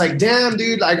 I was like, damn,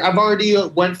 dude, like I've already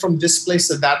went from this place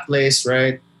to that place,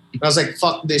 right? And I was like,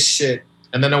 fuck this shit.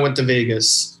 And then I went to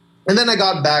Vegas. And then I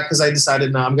got back because I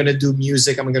decided, I'm going to do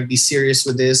music. I'm going to be serious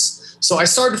with this. So I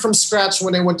started from scratch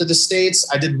when I went to the States.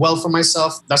 I did well for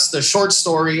myself. That's the short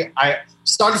story. I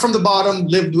started from the bottom,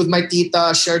 lived with my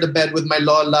tita, shared a bed with my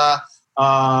lola,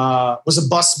 was a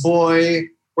bus boy,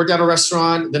 worked at a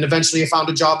restaurant. Then eventually I found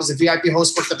a job as a VIP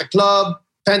host, worked at the club,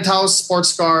 penthouse,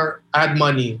 sports car. I had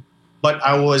money, but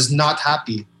I was not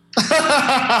happy.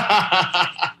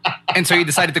 And so you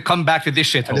decided to come back to this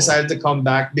shit. I decided to come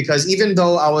back because even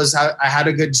though I had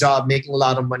a good job making a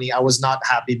lot of money, I was not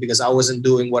happy because I wasn't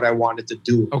doing what I wanted to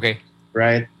do. Okay.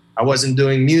 Right? I wasn't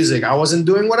doing music. I wasn't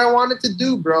doing what I wanted to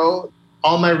do, bro.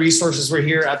 All my resources were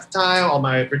here at the time. All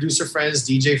my producer friends,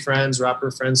 DJ friends, rapper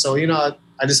friends. So, you know,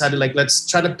 I decided like, let's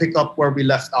try to pick up where we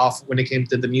left off when it came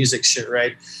to the music shit,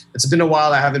 right? It's been a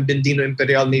while. I haven't been Dino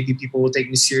Imperial. Maybe people will take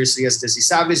me seriously as Dizzy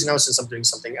Savage now since I'm doing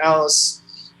something else.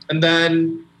 And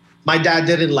then my dad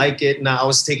didn't like it. Now I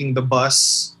was taking the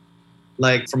bus,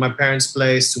 like from my parents'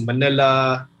 place to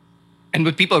Manila. And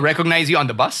would people recognize you on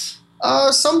the bus?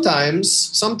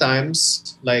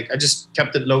 Sometimes. Like I just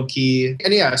kept it low key.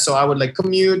 And yeah, so I would like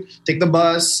commute, take the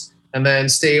bus, and then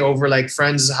stay over like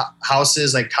friends'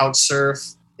 houses, like couch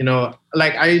surf. You know,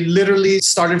 like I literally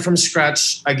started from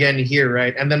scratch again here,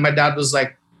 right? And then my dad was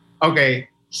like, okay,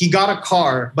 he got a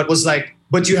car, but was like,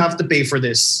 but you have to pay for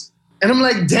this. And I'm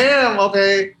like, damn,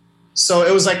 okay. So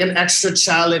it was like an extra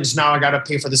challenge. Now I got to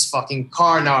pay for this fucking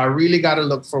car. Now I really got to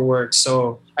look for work.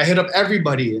 So I hit up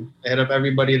everybody.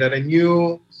 That I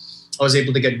knew. I was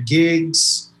able to get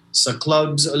gigs, sa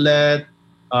clubs ulit.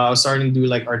 I was starting to do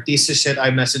like artista shit.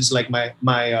 I messaged like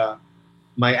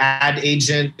my ad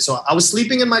agent. So I was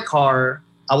sleeping in my car.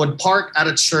 I would park at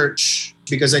a church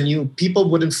because I knew people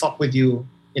wouldn't fuck with you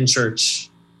in church.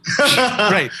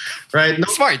 Right. No,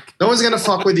 smart. No one's gonna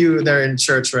fuck with you there in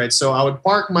church, right? So I would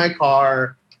park my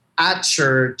car at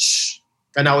church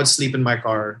and I would sleep in my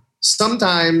car.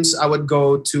 Sometimes I would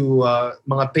go to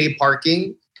mga pay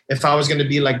parking if I was gonna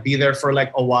be there for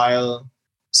like a while.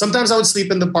 Sometimes I would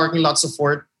sleep in the parking lots of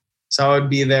Fort So I would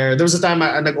be there. There was a time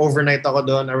I nag-overnight ako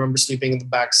doon. I remember sleeping in the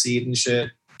back seat and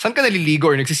shit. Saan ka naliligo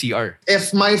or nagsi-CR?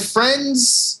 If my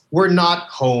friends were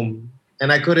not home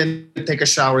and I couldn't take a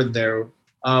shower there,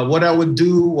 what I would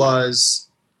do was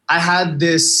I had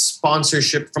this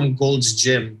sponsorship from Gold's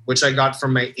Gym, which I got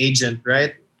from my agent,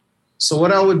 right? So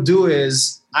what I would do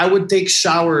is I would take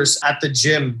showers at the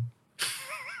gym.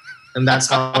 And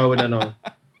that's how I would,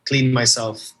 clean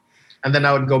myself. And then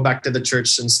I would go back to the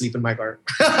church and sleep in my car.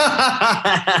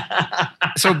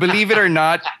 So believe it or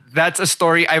not, that's a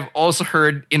story I've also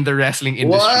heard in the wrestling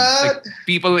industry. What? Like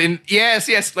people yes,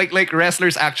 like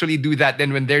wrestlers actually do that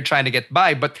then when they're trying to get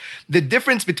by. But the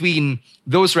difference between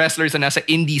those wrestlers and nasa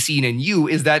indie scene and you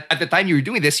is that at the time you were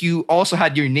doing this, you also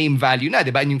had your name value na,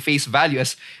 diba? And yung face value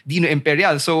as Dino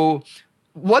Imperial. So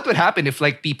what would happen if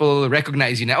like people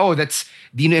recognize you now? Oh, that's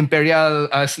Dino Imperial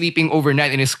sleeping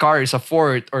overnight in his car is a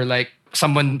fort, or like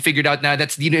someone figured out now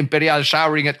that's Dino Imperial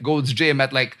showering at Gold's Gym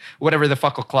at like whatever the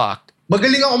fuck o'clock.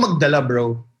 Magaling ako magdala,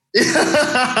 bro.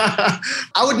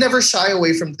 I would never shy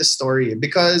away from this story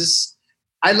because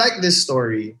I like this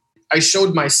story. I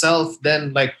showed myself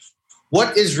then like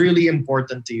what is really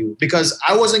important to you, because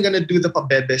I wasn't gonna do the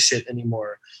pabebe shit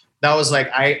anymore. That was like,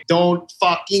 I don't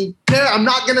fucking care. I'm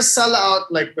not gonna sell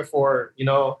out like before,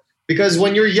 because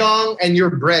when you're young and you're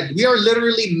bred, we are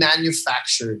literally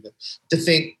manufactured to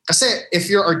think, kasi if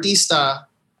you're artista,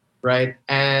 right,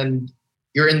 and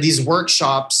you're in these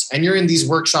workshops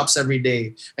every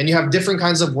day, and you have different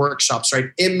kinds of workshops, right?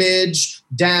 Image,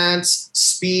 dance,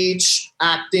 speech,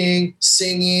 acting,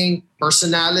 singing,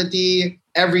 personality,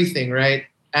 everything, right?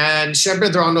 And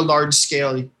syempre they're on a large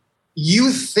scale.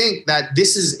 You think that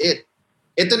this is it.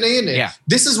 Ito na yun eh. Yeah.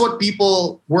 This is what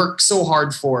people work so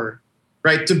hard for,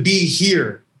 right? To be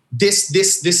here. This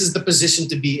is the position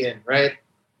to be in, right?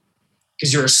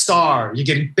 Because you're a star, you're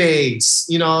getting paid,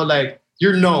 like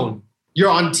you're known, you're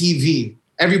on TV.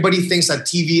 Everybody thinks that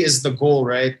TV is the goal,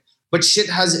 right? But shit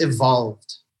has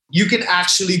evolved. You can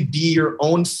actually be your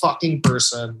own fucking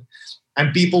person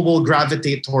and people will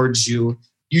gravitate towards you.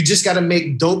 You just gotta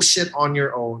make dope shit on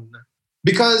your own.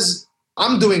 Because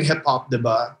I'm doing hip hop,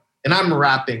 diba? And I'm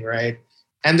rapping, right?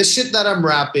 And the shit that I'm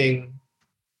rapping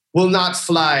will not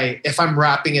fly if I'm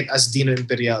rapping it as Dino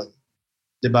Imperial,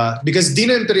 diba? Because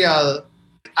Dino Imperial,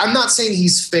 I'm not saying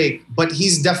he's fake, but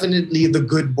he's definitely the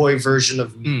good boy version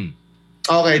of me.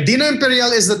 Okay, Dino Imperial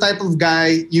is the type of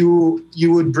guy you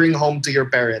would bring home to your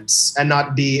parents and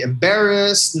not be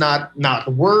embarrassed, not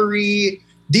worry.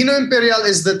 Dino Imperial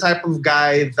is the type of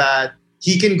guy that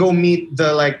he can go meet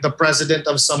the president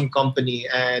of some company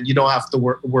and you don't have to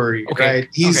worry, right?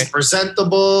 He's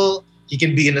presentable. He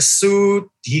can be in a suit.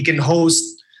 He can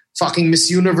host fucking Miss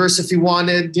Universe if he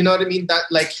wanted. You know what I mean? That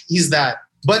he's that.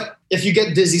 But if you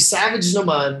get Dizzy Savage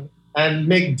naman and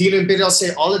make Dino Imperial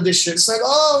say all of this shit, it's like,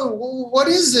 oh, what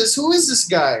is this? Who is this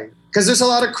guy? Because there's a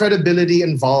lot of credibility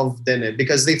involved in it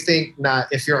because they think that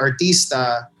if you're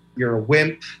artista, you're a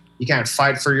wimp. You can't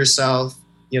fight for yourself.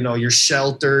 You're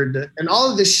sheltered and all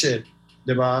of this shit,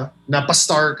 diba? Na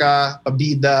pastar ka,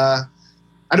 pabida.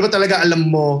 Ano ba talaga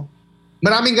alam mo?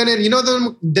 Maraming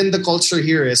ganun. Then the culture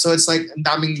here is. So it's like, ang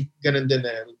daming ganun din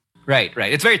eh. Right.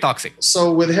 It's very toxic.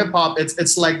 So with hip hop,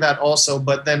 it's like that also.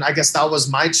 But then I guess that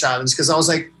was my challenge because I was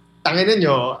like, tangin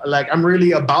ninyo, like I'm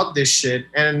really about this shit.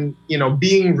 And,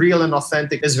 being real and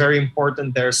authentic is very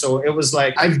important there. So it was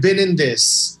like, I've been in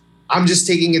this. I'm just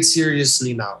taking it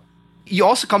seriously now. You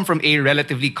also come from a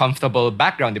relatively comfortable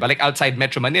background, diba? Like outside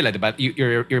Metro Manila, diba?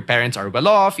 Your parents are well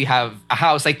off, you have a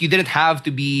house, like you didn't have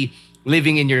to be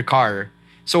living in your car.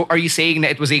 So are you saying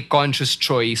that it was a conscious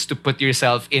choice to put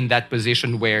yourself in that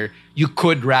position where you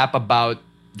could rap about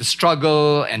the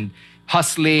struggle and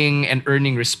hustling and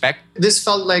earning respect? This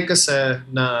felt like kasi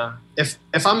na if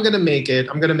I'm gonna make it,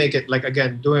 I'm gonna make it like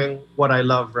again doing what I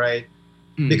love, right?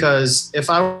 Because if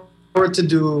I were to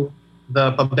do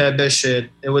the pabebe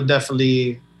shit, it would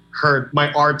definitely hurt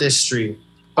my artistry.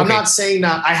 I'm not saying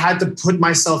that I had to put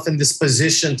myself in this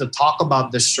position to talk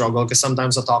about this struggle because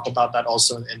sometimes I talk about that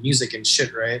also in music and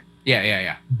shit, right?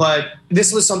 Yeah. But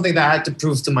this was something that I had to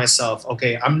prove to myself.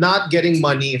 Okay, I'm not getting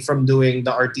money from doing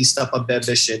the artista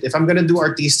pabebe shit. If I'm gonna do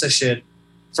artista shit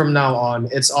from now on,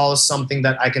 it's all something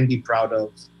that I can be proud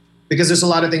of. Because there's a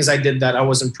lot of things I did that I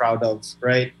wasn't proud of,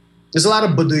 right? There's a lot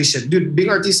of baduy shit. Dude, being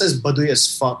artista is baduy as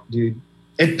fuck, dude.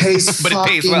 It pays but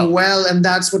fucking it pays well. And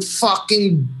that's what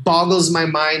fucking boggles my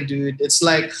mind, dude. It's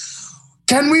like,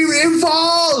 can we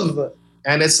evolve?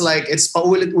 And it's like, it's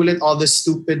paulit-ulit all this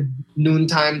stupid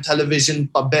noontime television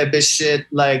pabebe shit.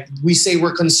 Like, we say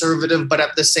we're conservative, but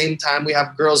at the same time, we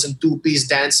have girls in two-piece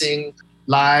dancing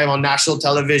live on national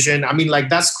television. I mean,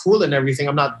 like, that's cool and everything.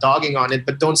 I'm not dogging on it,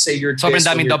 but don't say you're Sobrang this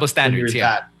when daming you're- double when standards, you're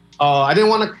yeah. that. I didn't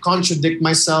want to contradict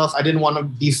myself. I didn't want to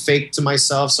be fake to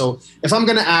myself. So if I'm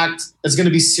going to act, it's going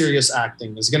to be serious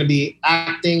acting. It's going to be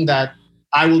acting that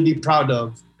I will be proud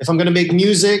of. If I'm going to make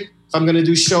music, if I'm going to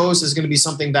do shows, it's going to be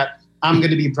something that I'm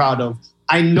going to be proud of.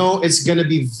 I know it's going to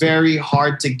be very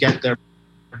hard to get there,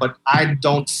 but I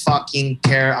don't fucking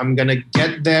care. I'm going to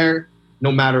get there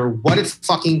no matter what it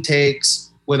fucking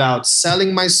takes, without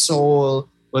selling my soul,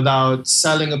 without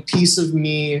selling a piece of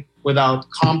me, without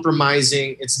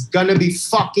compromising. It's gonna be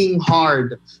fucking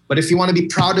hard. But if you want to be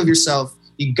proud of yourself,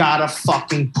 you gotta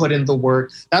fucking put in the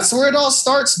work. That's where it all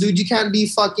starts, dude. You can't be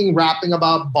fucking rapping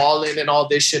about balling and all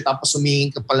this shit tapos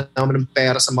humingin ka pala naman ng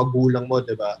pera sa magulang mo,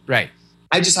 diba? Right.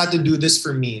 I just had to do this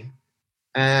for me.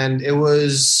 And it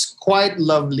was quite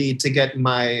lovely to get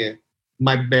my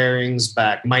bearings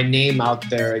back, my name out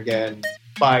there again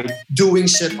by doing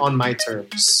shit on my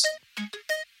terms.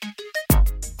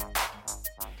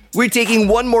 We're taking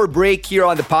one more break here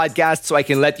on the podcast so I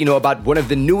can let you know about one of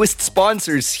the newest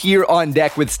sponsors here on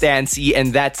Deck with Stan C,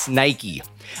 and that's Nike.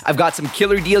 I've got some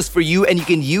killer deals for you, and you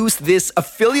can use this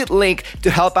affiliate link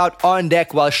to help out On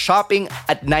Deck while shopping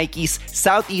at Nike's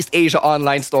Southeast Asia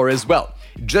online store as well.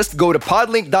 Just go to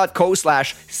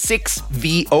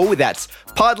podlink.co/6VO. That's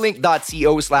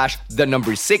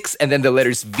podlink.co/6 and then the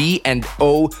letters V and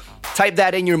O. Type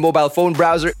that in your mobile phone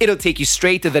browser. It'll take you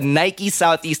straight to the Nike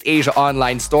Southeast Asia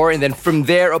online store. And then from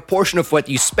there, a portion of what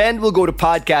you spend will go to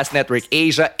Podcast Network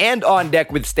Asia and On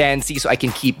Deck with Stan C, so I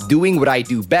can keep doing what I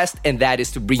do best, and that is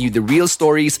to bring you the real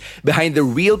stories behind the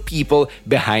real people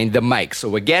behind the mic.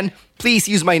 So again, please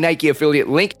use my Nike affiliate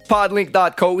link,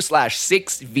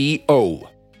 podlink.co/6VO.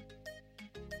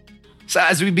 So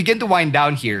as we begin to wind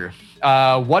down here,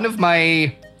 one of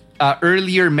my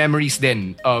earlier memories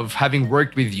then of having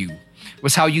worked with you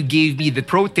was how you gave me the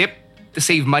pro tip to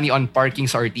save money on parking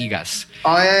sa Ortigas.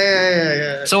 Oh,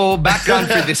 yeah. So background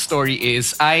for this story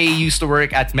is I used to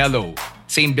work at Mellow,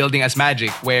 same building as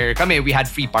Magic, where we had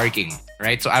free parking,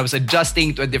 right? So I was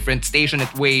adjusting to a different station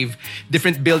at Wave,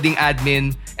 different building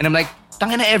admin, and I'm like,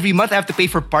 tangina, every month I have to pay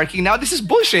for parking now? This is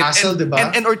bullshit. Hassle,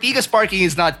 diba? And Ortigas parking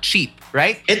is not cheap,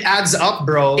 right? It adds up,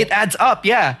 bro. It adds up,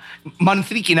 yeah.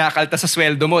 Monthly, kinakalta sa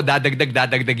sweldo mo,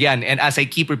 dadagdag yan. And as I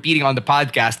keep repeating on the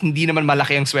podcast, hindi naman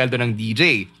malaki ang sweldo ng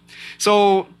DJ.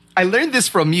 So, I learned this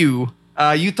from you.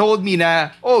 You told me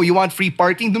na, oh, you want free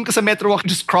parking? Dun ka sa Metro Walk,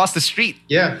 just cross the street.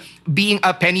 Yeah. Being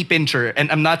a penny pincher,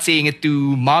 and I'm not saying it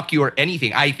to mock you or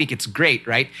anything, I think it's great,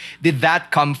 right? Did that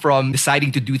come from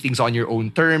deciding to do things on your own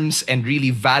terms and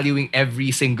really valuing every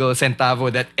single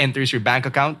centavo that enters your bank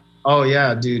account? Oh,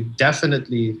 yeah, dude.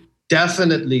 Definitely.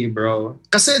 Definitely, bro.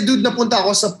 Kasi, dude, napunta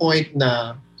ako sa point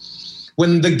na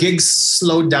when the gigs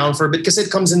slowed down for a bit, kasi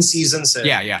it comes in seasons. Eh.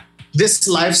 Yeah. This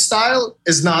lifestyle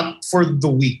is not for the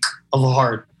weak of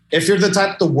heart. If you're the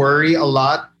type to worry a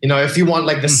lot, if you want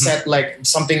like the set, like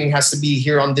something has to be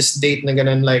here on this date, na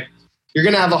ganun, like you're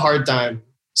gonna have a hard time.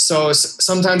 So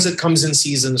sometimes it comes in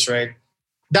seasons, right?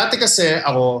 Dati kasi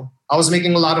I was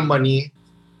making a lot of money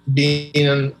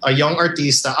being a young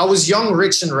artista. I was young,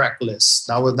 rich, and reckless.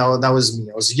 That was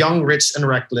me. I was young, rich, and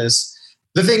reckless.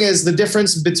 The thing is, the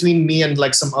difference between me and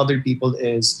like some other people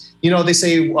is, they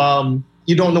say,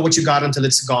 you don't know what you got until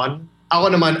it's gone. Ako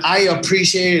naman, I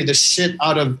appreciated the shit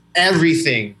out of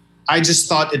everything. I just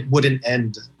thought it wouldn't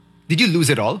end. Did you lose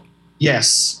it all?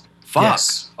 Yes. Fuck.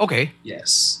 Yes. Okay.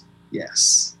 Yes.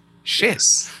 Shit.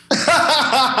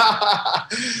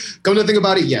 Come to think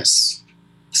about it, yes.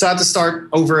 So I had to start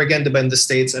over again in the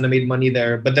States, and I made money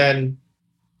there. But then,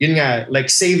 yun nga, like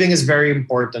saving is very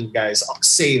important, guys.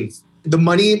 Save. The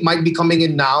money might be coming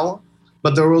in now,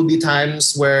 but there will be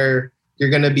times where you're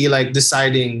gonna be like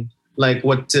deciding like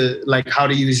how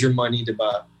to use your money,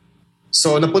 diba?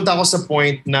 So napunta ako sa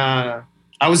point na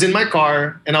I was in my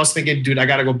car and I was thinking, dude, I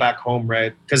gotta go back home,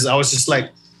 right? Because I was just like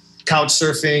couch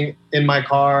surfing in my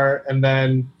car, and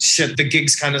then the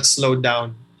gigs kind of slowed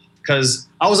down. Because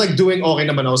I was like doing okay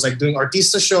naman. I was like doing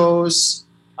artista shows.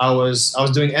 I was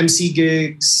doing MC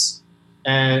gigs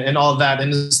and all that.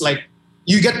 And it's like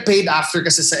you get paid after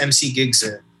kasi sa MC gigs.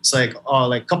 Eh. It's like,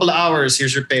 like a couple of hours,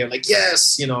 here's your pay. I'm like,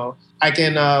 yes, I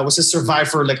can survive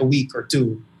for like a week or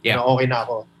two. Yeah. Okay na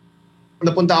ako.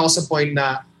 Napunta ako sa point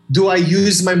na, do I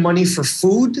use my money for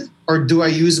food or do I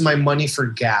use my money for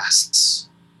gas?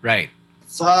 Right.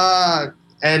 Fuck.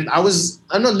 And I was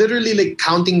literally like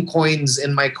counting coins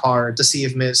in my car to see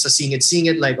seeing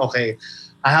it like, okay,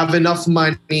 I have enough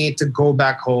money to go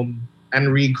back home and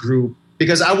regroup,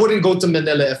 because I wouldn't go to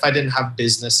Manila if I didn't have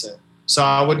business. So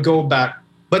I would go back.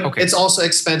 But It's also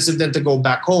expensive then to go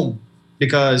back home.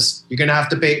 because you're gonna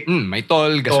have to pay May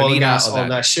toll, toll, gasolina, gas, all all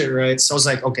that shit, right? So I was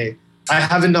like, okay, I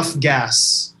have enough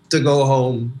gas to go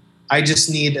home. I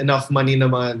just need enough money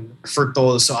naman for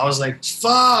toll. So I was like,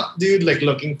 fuck, dude. Like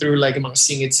looking through like mga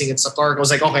singit sa car. I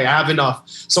was like, okay, I have enough.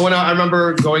 So when I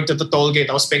remember going to the toll gate,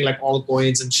 I was paying like all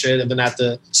coins and shit. And then I had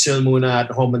to chill muna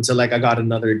at home until like I got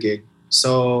another gig.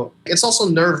 So it's also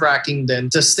nerve-wracking then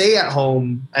to stay at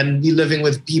home and be living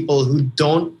with people who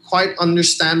don't quite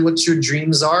understand what your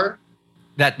dreams are.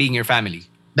 That being your family.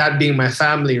 That being my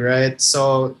family, right?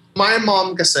 So my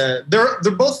mom kasi, they're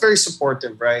both very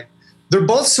supportive, right? They're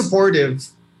both supportive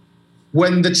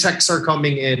when the checks are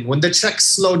coming in. When the checks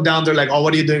slow down, they're like, oh,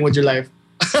 what are you doing with your life?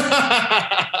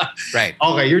 Right.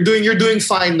 Okay, you're doing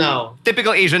fine now.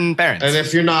 Typical Asian parents. And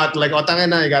if you're not, like, oh, tanga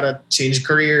na, you gotta change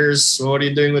careers. What are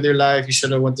you doing with your life? You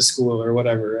should have went to school or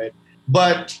whatever, right?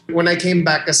 But when I came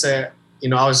back kasi, you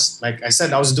know, I was, like I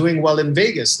said, I was doing well in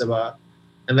Vegas, diba?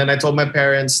 And then I told my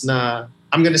parents na,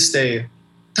 I'm gonna stay.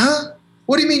 Huh?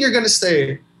 What do you mean you're gonna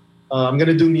stay? I'm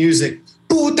gonna do music.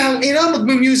 Putang ina,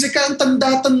 magme-music ka, ang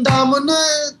tanda-tanda mo na.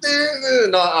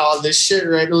 No, all this shit,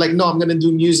 right? Like, no, I'm gonna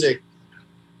do music.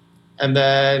 And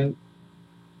then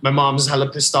my mom's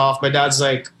hella pissed off. My dad's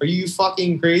like, are you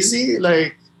fucking crazy?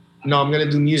 Like, no, I'm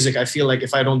gonna do music. I feel like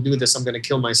if I don't do this, I'm gonna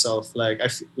kill myself. Like, I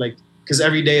feel like, because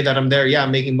every day that I'm there, yeah,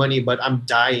 I'm making money, but I'm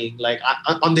dying. Like,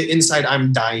 on the inside,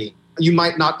 I'm dying. You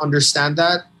might not understand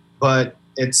that, but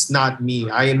it's not me.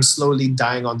 I am slowly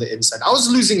dying on the inside. I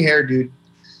was losing hair, dude,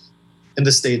 in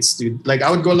the States, dude. Like,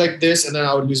 I would go like this and then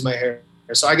I would lose my hair.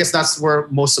 So I guess that's where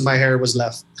most of my hair was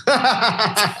left.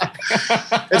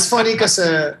 It's funny because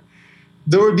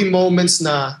there would be moments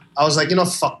na I was like, you know,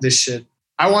 fuck this shit.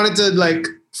 I wanted to like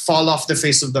fall off the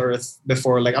face of the earth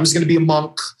before. Like, I'm just going to be a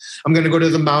monk. I'm going to go to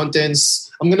the mountains.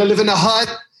 I'm going to live in a hut.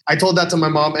 I told that to my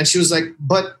mom and she was like,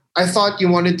 but I thought you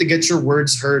wanted to get your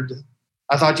words heard.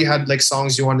 I thought you had like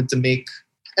songs you wanted to make.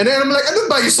 And then I'm like, ano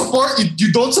ba, you support?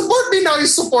 You don't support me, now you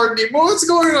support me. What's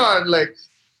going on? Like,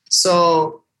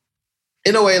 so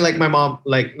in a way, like my mom,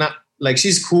 like not like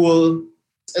she's cool.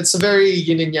 It's a very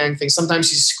yin and yang thing. Sometimes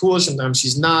she's cool, sometimes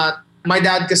she's not. My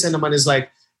dad kasi naman is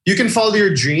like, you can follow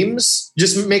your dreams,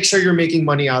 just make sure you're making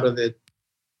money out of it.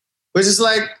 Which is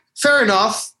like, fair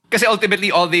enough. Because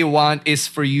ultimately, all they want is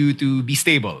for you to be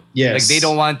stable. Yes. Like, they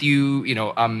don't want you, you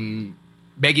know,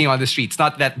 begging on the streets.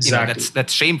 Not that, you know, Exactly.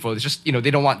 that's shameful. It's just, you know,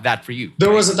 they don't want that for you.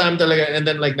 There was a time talaga, and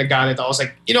then like nagalit, I was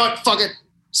like, you know what, fuck it.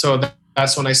 So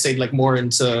that's when I stayed like more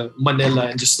into Manila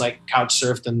and just like couch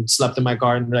surfed and slept in my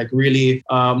car and like really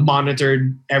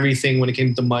monitored everything when it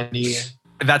came to money.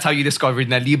 That's how you discovered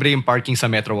na libre yung parking sa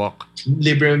Metro Walk.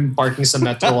 Libre yung parking sa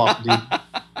Metro Walk, dude.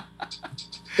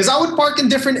 Because I would park in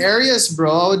different areas,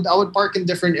 bro. I would park in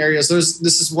different areas.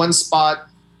 This is one spot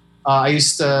I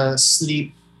used to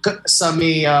sleep sa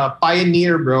may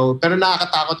Pioneer, bro. Pero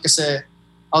nakakatakot kasi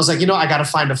I was like, you know, I gotta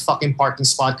find a fucking parking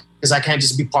spot because I can't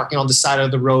just be parking on the side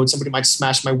of the road. Somebody might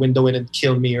smash my window in and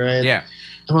kill me, right? Yeah.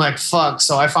 I'm like, fuck.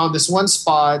 So I found this one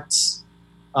spot.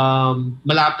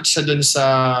 Malapit siya dun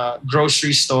sa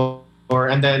grocery store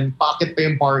and then pocket pa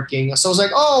yung parking. So I was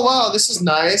like, oh, wow, this is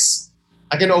nice.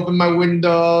 I can open my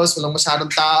windows. Walang masyadong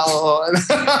tao.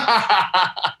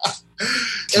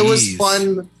 It was Jeez.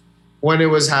 fun when it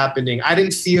was happening. I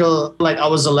didn't feel like I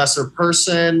was a lesser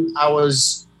person. I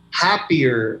was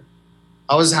happier.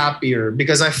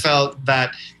 Because I felt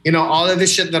that, you know, all of the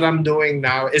shit that I'm doing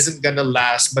now isn't gonna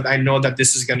last, but I know that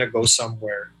this is gonna go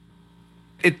somewhere.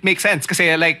 It makes sense.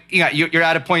 Kasi like, you're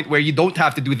at a point where you don't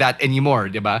have to do that anymore,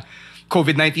 diba?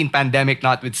 COVID-19 pandemic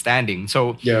notwithstanding.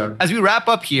 So Yeah. as we wrap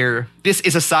up here, this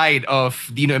is a side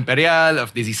of Dino Imperial,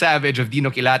 of Dizzy Savage, of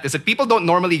Dino Quilates that people don't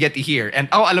normally get to hear. And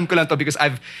alam ko lang to because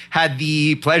I've had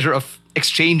the pleasure of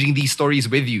exchanging these stories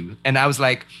with you. And I was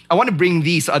like, I want to bring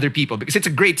these to other people because it's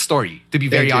a great story, to be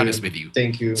very Thank you. honest with you.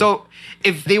 Thank you. So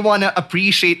if they want to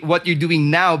appreciate what you're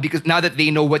doing now, because now that they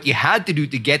know what you had to do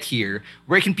to get here,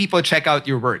 where can people check out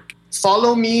your work?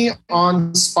 Follow me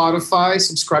on Spotify.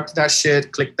 Subscribe to that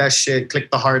shit. Click that shit.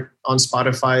 Click the heart on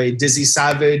Spotify. Dizzy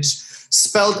Savage,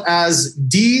 spelled as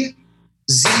DZ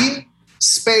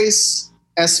space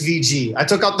SVG. I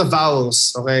took out the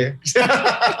vowels, okay?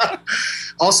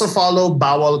 Also follow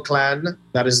Bawal Clan.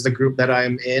 That is the group that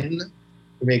I'm in.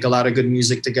 We make a lot of good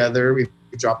music together. We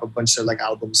drop a bunch of like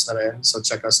albums na rin. So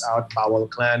check us out, Bawal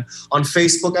Clan. On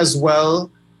Facebook as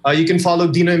well. You can follow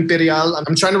Dino Imperial.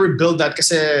 I'm trying to rebuild that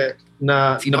kasi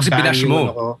Sino kasi binash mo?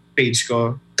 ako, page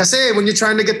ko. Kasi when you're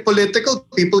trying to get political,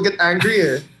 people get angry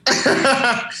eh.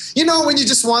 You know, when you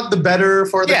just want the better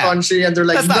for the Yeah. country and they're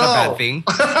like, That's no. not a bad thing.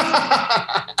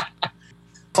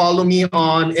 Follow me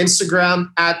on Instagram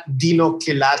at Dino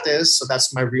Quilates. So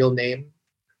that's my real name.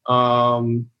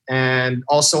 And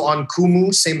also on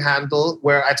Kumu, same handle,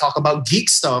 where I talk about geek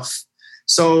stuff.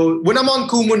 So when I'm on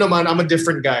Kumu naman, I'm a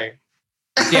different guy.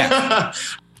 Yeah.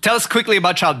 Tell us quickly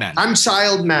about Childman. I'm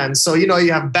Childman. So, you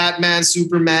have Batman,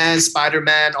 Superman,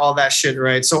 Spider-Man, all that shit,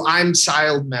 right? So I'm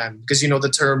Childman because the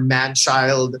term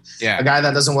man-child, a guy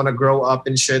that doesn't want to grow up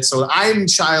and shit. So I'm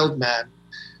Childman.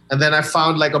 And then I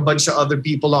found like a bunch of other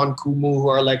people on Kumu who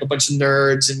are like a bunch of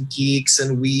nerds and geeks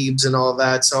and weebs and all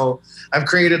that. So I've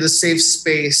created a safe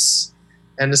space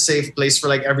and a safe place for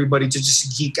like everybody to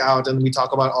just geek out and we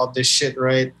talk about all this shit,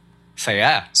 right?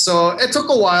 So it took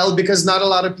a while because not a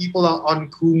lot of people on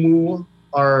Kumu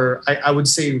are, I would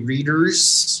say,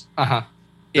 readers.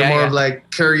 They're more of like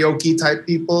karaoke type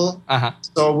people.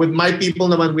 So with my people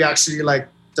naman, we actually like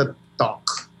to talk.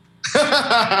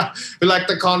 We like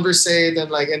to conversate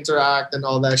and like interact and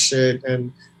all that shit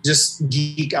and just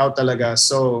geek out talaga.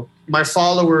 So my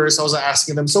followers, I was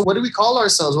asking them, so what do we call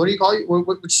ourselves? What do you call you?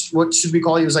 What should we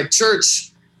call you? It was like church.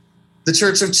 The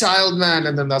Church of Childman,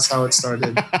 and then that's how it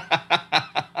started.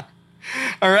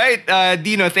 All right,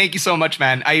 Dino, thank you so much,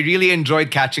 man. I really enjoyed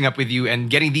catching up with you and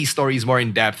getting these stories more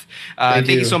in depth. Thank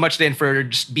you so much, then, for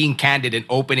just being candid and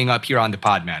opening up here on the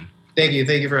pod, man. Thank you.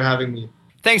 Thank you for having me.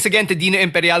 Thanks again to Dino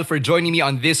Imperial for joining me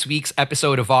on this week's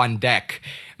episode of On Deck.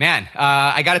 Man,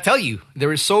 I gotta tell you, there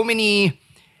were so many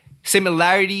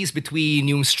similarities between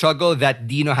yung struggle that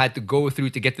Dino had to go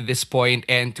through to get to this point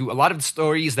and to a lot of the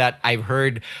stories that I've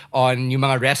heard on yung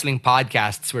mga wrestling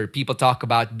podcasts where people talk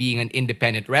about being an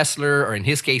independent wrestler or in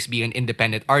his case being an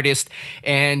independent artist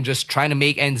and just trying to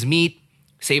make ends meet,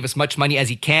 save as much money as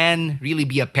he can, really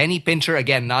be a penny pincher,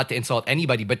 again, not to insult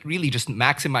anybody, but really just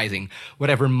maximizing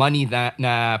whatever money na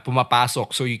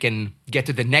pumapasok so you can get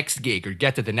to the next gig or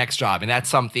get to the next job. And that's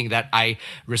something that I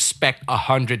respect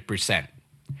 100%.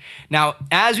 Now,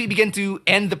 as we begin to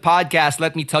end the podcast,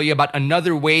 let me tell you about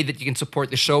another way that you can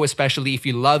support the show, especially if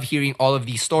you love hearing all of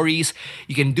these stories.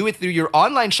 You can do it through your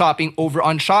online shopping over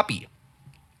on Shopee.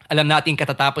 Alam natin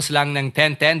katatapos lang ng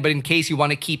 10-10, but in case you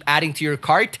want to keep adding to your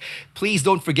cart, please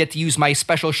don't forget to use my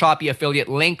special Shopee affiliate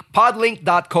link,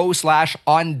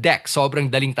 podlink.co/ondeck.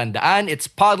 Sobrang daling tandaan. It's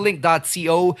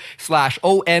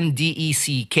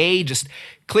podlink.co/OMDECK. Just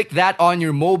click that on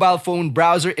your mobile phone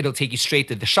browser. It'll take you straight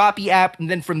to the Shopee app. And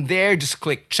then from there, just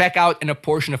click checkout and a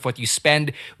portion of what you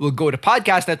spend will go to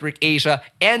Podcast Network Asia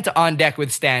and to On Deck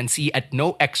with Stan C at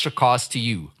no extra cost to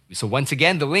you. So once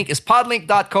again, the link is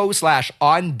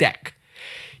podlink.co/ondeck.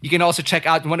 You can also check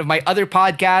out one of my other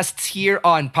podcasts here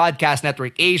on Podcast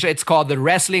Network Asia. It's called the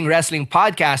Wrestling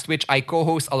Podcast, which I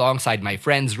co-host alongside my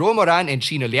friends Romoran and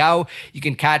Chino Liao. You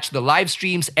can catch the live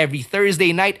streams every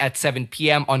Thursday night at 7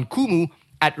 p.m. on Kumu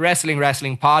at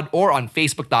Wrestling Pod or on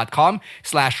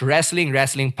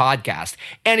Facebook.com/Wrestling Podcast.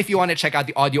 And if you want to check out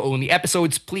the audio-only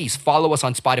episodes, please follow us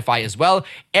on Spotify as well.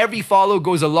 Every follow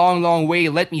goes a long, long way.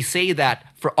 Let me say that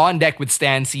for On Deck with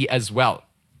Stan C as well.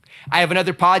 I have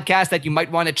another podcast that you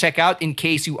might want to check out in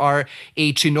case you are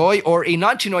a Chinoy or a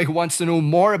non-Chinoy who wants to know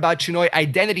more about Chinoy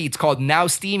identity. It's called Now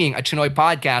Steaming, a Chinoy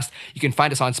podcast. You can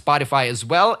find us on Spotify as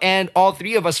well. And all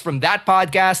three of us from that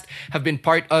podcast have been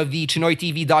part of the Chinoy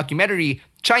TV documentary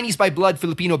Chinese by Blood,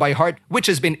 Filipino by Heart, which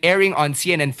has been airing on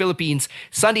CNN Philippines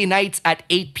Sunday nights at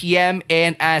 8 p.m.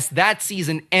 And as that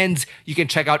season ends, you can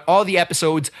check out all the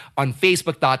episodes on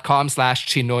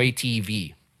Facebook.com/Chinoy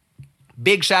TV.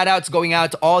 Big shout outs going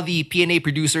out to all the PNA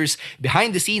producers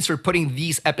behind the scenes for putting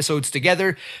these episodes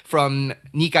together, from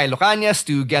Nikay Locanias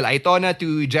to Gel Aitona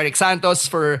to Jeric Santos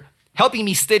for helping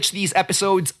me stitch these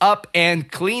episodes up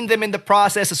and clean them in the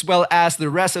process, as well as the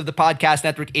rest of the Podcast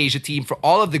Network Asia team for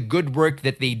all of the good work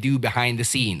that they do behind the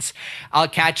scenes. I'll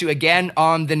catch you again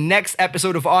on the next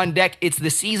episode of On Deck. It's the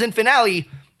season finale,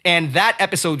 and that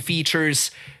episode features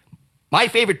my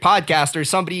favorite podcaster,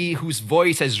 somebody whose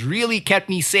voice has really kept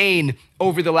me sane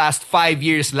over the last 5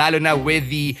 years, lalo na with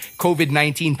the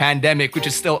COVID-19 pandemic, which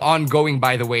is still ongoing,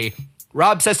 by the way.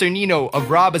 Rob Cesternino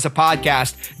of Rob as a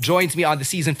Podcast joins me on the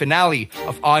season finale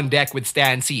of On Deck with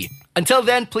Stan C. Until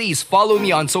then, please follow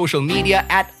me on social media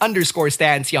at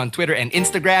 _StanC on Twitter and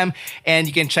Instagram. And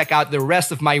you can check out the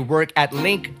rest of my work at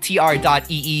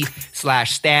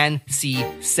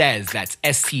linktr.ee/StanCsays. That's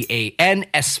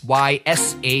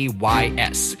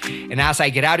StanSySays. And as I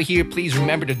get out of here, please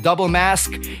remember to double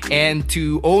mask and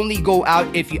to only go out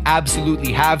if you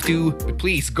absolutely have to. But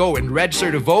please go and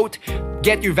register to vote.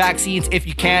 Get your vaccines if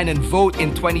you can and vote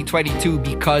in 2022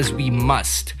 because we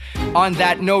must. On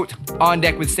that note, On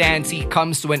Deck with Stan C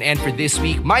comes to an end for this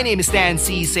week. My name is Stan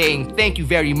C, saying thank you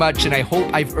very much, and I hope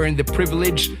I've earned the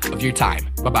privilege of your time.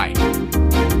 Bye-bye.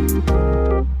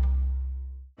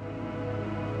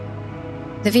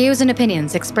 The views and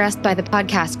opinions expressed by the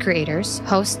podcast creators,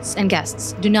 hosts, and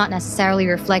guests do not necessarily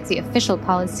reflect the official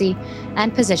policy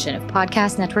and position of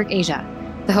Podcast Network Asia,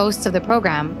 the hosts of the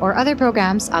program, or other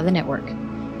programs of the network.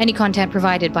 Any content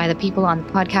provided by the people on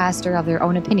the podcast are of their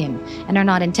own opinion and are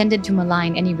not intended to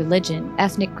malign any religion,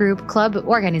 ethnic group, club,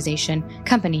 organization,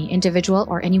 company, individual,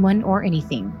 or anyone or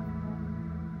anything.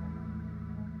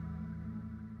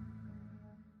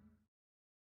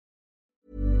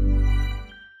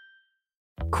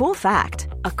 Cool fact,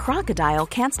 a crocodile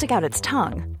can't stick out its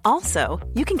tongue. Also,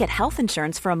 you can get health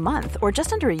insurance for a month or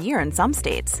just under a year in some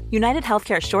states. United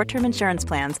Healthcare short-term insurance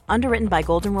plans, underwritten by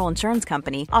Golden Rule Insurance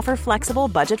Company, offer flexible,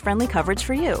 budget-friendly coverage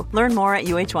for you. Learn more at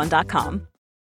uh1.com.